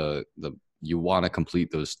the you want to complete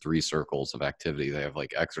those 3 circles of activity. They have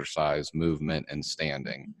like exercise, movement, and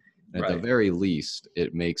standing. And at the very least,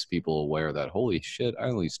 it makes people aware that, holy shit, I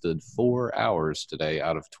only stood 4 hours today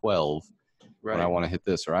out of 12 when I want to hit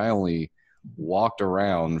this, or I only walked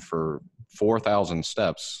around for 4,000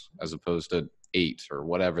 steps as opposed to 8, or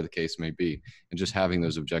whatever the case may be. And just having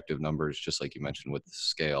those objective numbers, just like you mentioned with the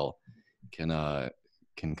scale, can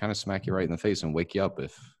kind of smack you right in the face and wake you up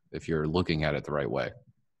if you're looking at it the right way.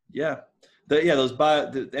 Yeah.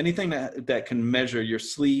 Anything that can measure your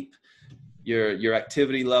sleep, your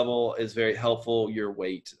activity level is very helpful, your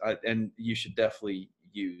weight, and you should definitely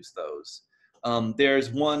use those. There's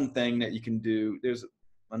one thing that you can do. There's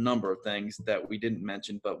a number of things that we didn't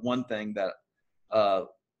mention, but one thing that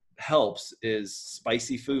helps is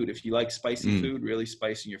spicy food. If you like spicy food, really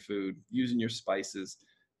spicing your food, using your spices,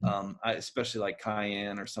 I especially like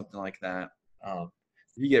cayenne or something like that.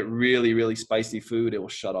 If you get really, really spicy food, it will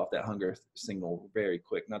shut off that hunger signal very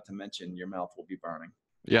quick, not to mention your mouth will be burning.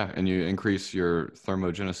 Yeah, and you increase your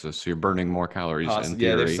thermogenesis, so you're burning more calories in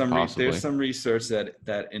theory, possibly. There's some research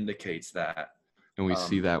that indicates that. And we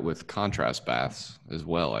see that with contrast baths as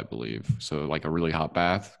well, I believe. So like a really hot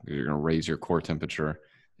bath, you're going to raise your core temperature,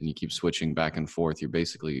 and you keep switching back and forth. You're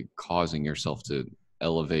basically causing yourself to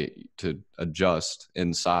elevate, to adjust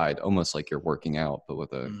inside, almost like you're working out, but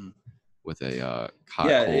with a hot,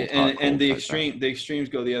 cold, and the extremes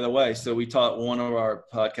go the other way. So we talk, one of our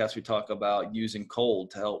podcasts, we talk about using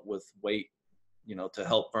cold to help with weight to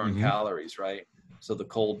help burn calories, right? So the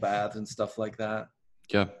cold baths and stuff like that.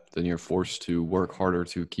 Yeah, then you're forced to work harder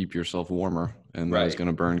to keep yourself warmer, and that is going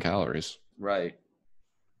to burn calories. Right.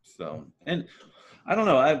 So, and I don't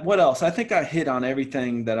know, what else? I think I hit on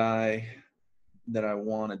everything that I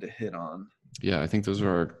wanted to hit on. Yeah, I think those are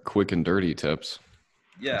our quick and dirty tips.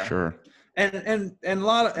 Yeah, sure. And a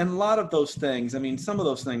lot of those things. I mean, some of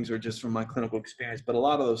those things are just from my clinical experience, but a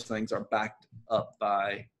lot of those things are backed up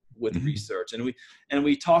with research. And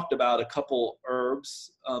we talked about a couple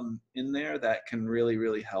herbs in there that can really,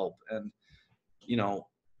 really help. And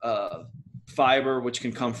fiber, which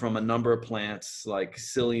can come from a number of plants like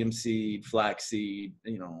psyllium seed, flaxseed,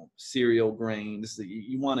 cereal grains.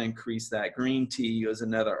 You want to increase that. Green tea is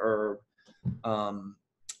another herb.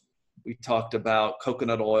 We talked about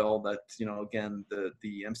coconut oil. That again,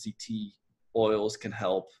 the MCT oils can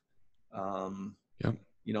help.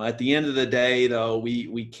 At the end of the day, though,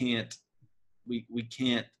 we can't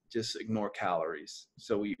just ignore calories.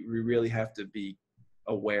 So we really have to be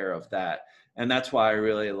aware of that. And that's why I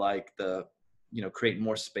really like creating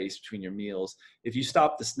more space between your meals. If you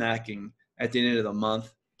stop the snacking at the end of the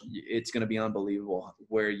month, it's going to be unbelievable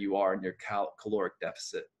where you are in your caloric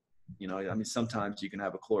deficit. Sometimes you can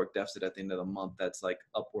have a caloric deficit at the end of the month that's like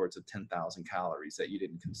upwards of 10,000 calories that you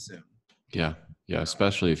didn't consume. Yeah.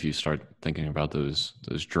 Especially if you start thinking about those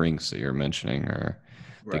drinks that you're mentioning, or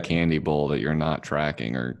the candy bowl that you're not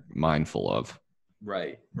tracking or mindful of.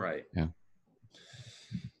 Right. Yeah.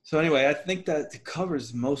 So anyway, I think that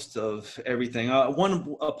covers most of everything. A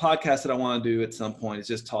podcast that I want to do at some point is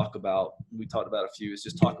just talk about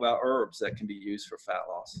herbs that can be used for fat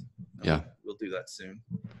loss. We'll do that soon.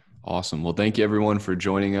 Awesome. Well, thank you everyone for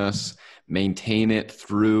joining us. Maintain it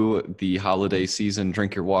through the holiday season.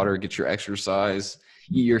 Drink your water, get your exercise,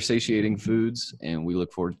 eat your satiating foods, and we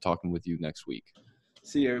look forward to talking with you next week.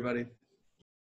 See you, everybody.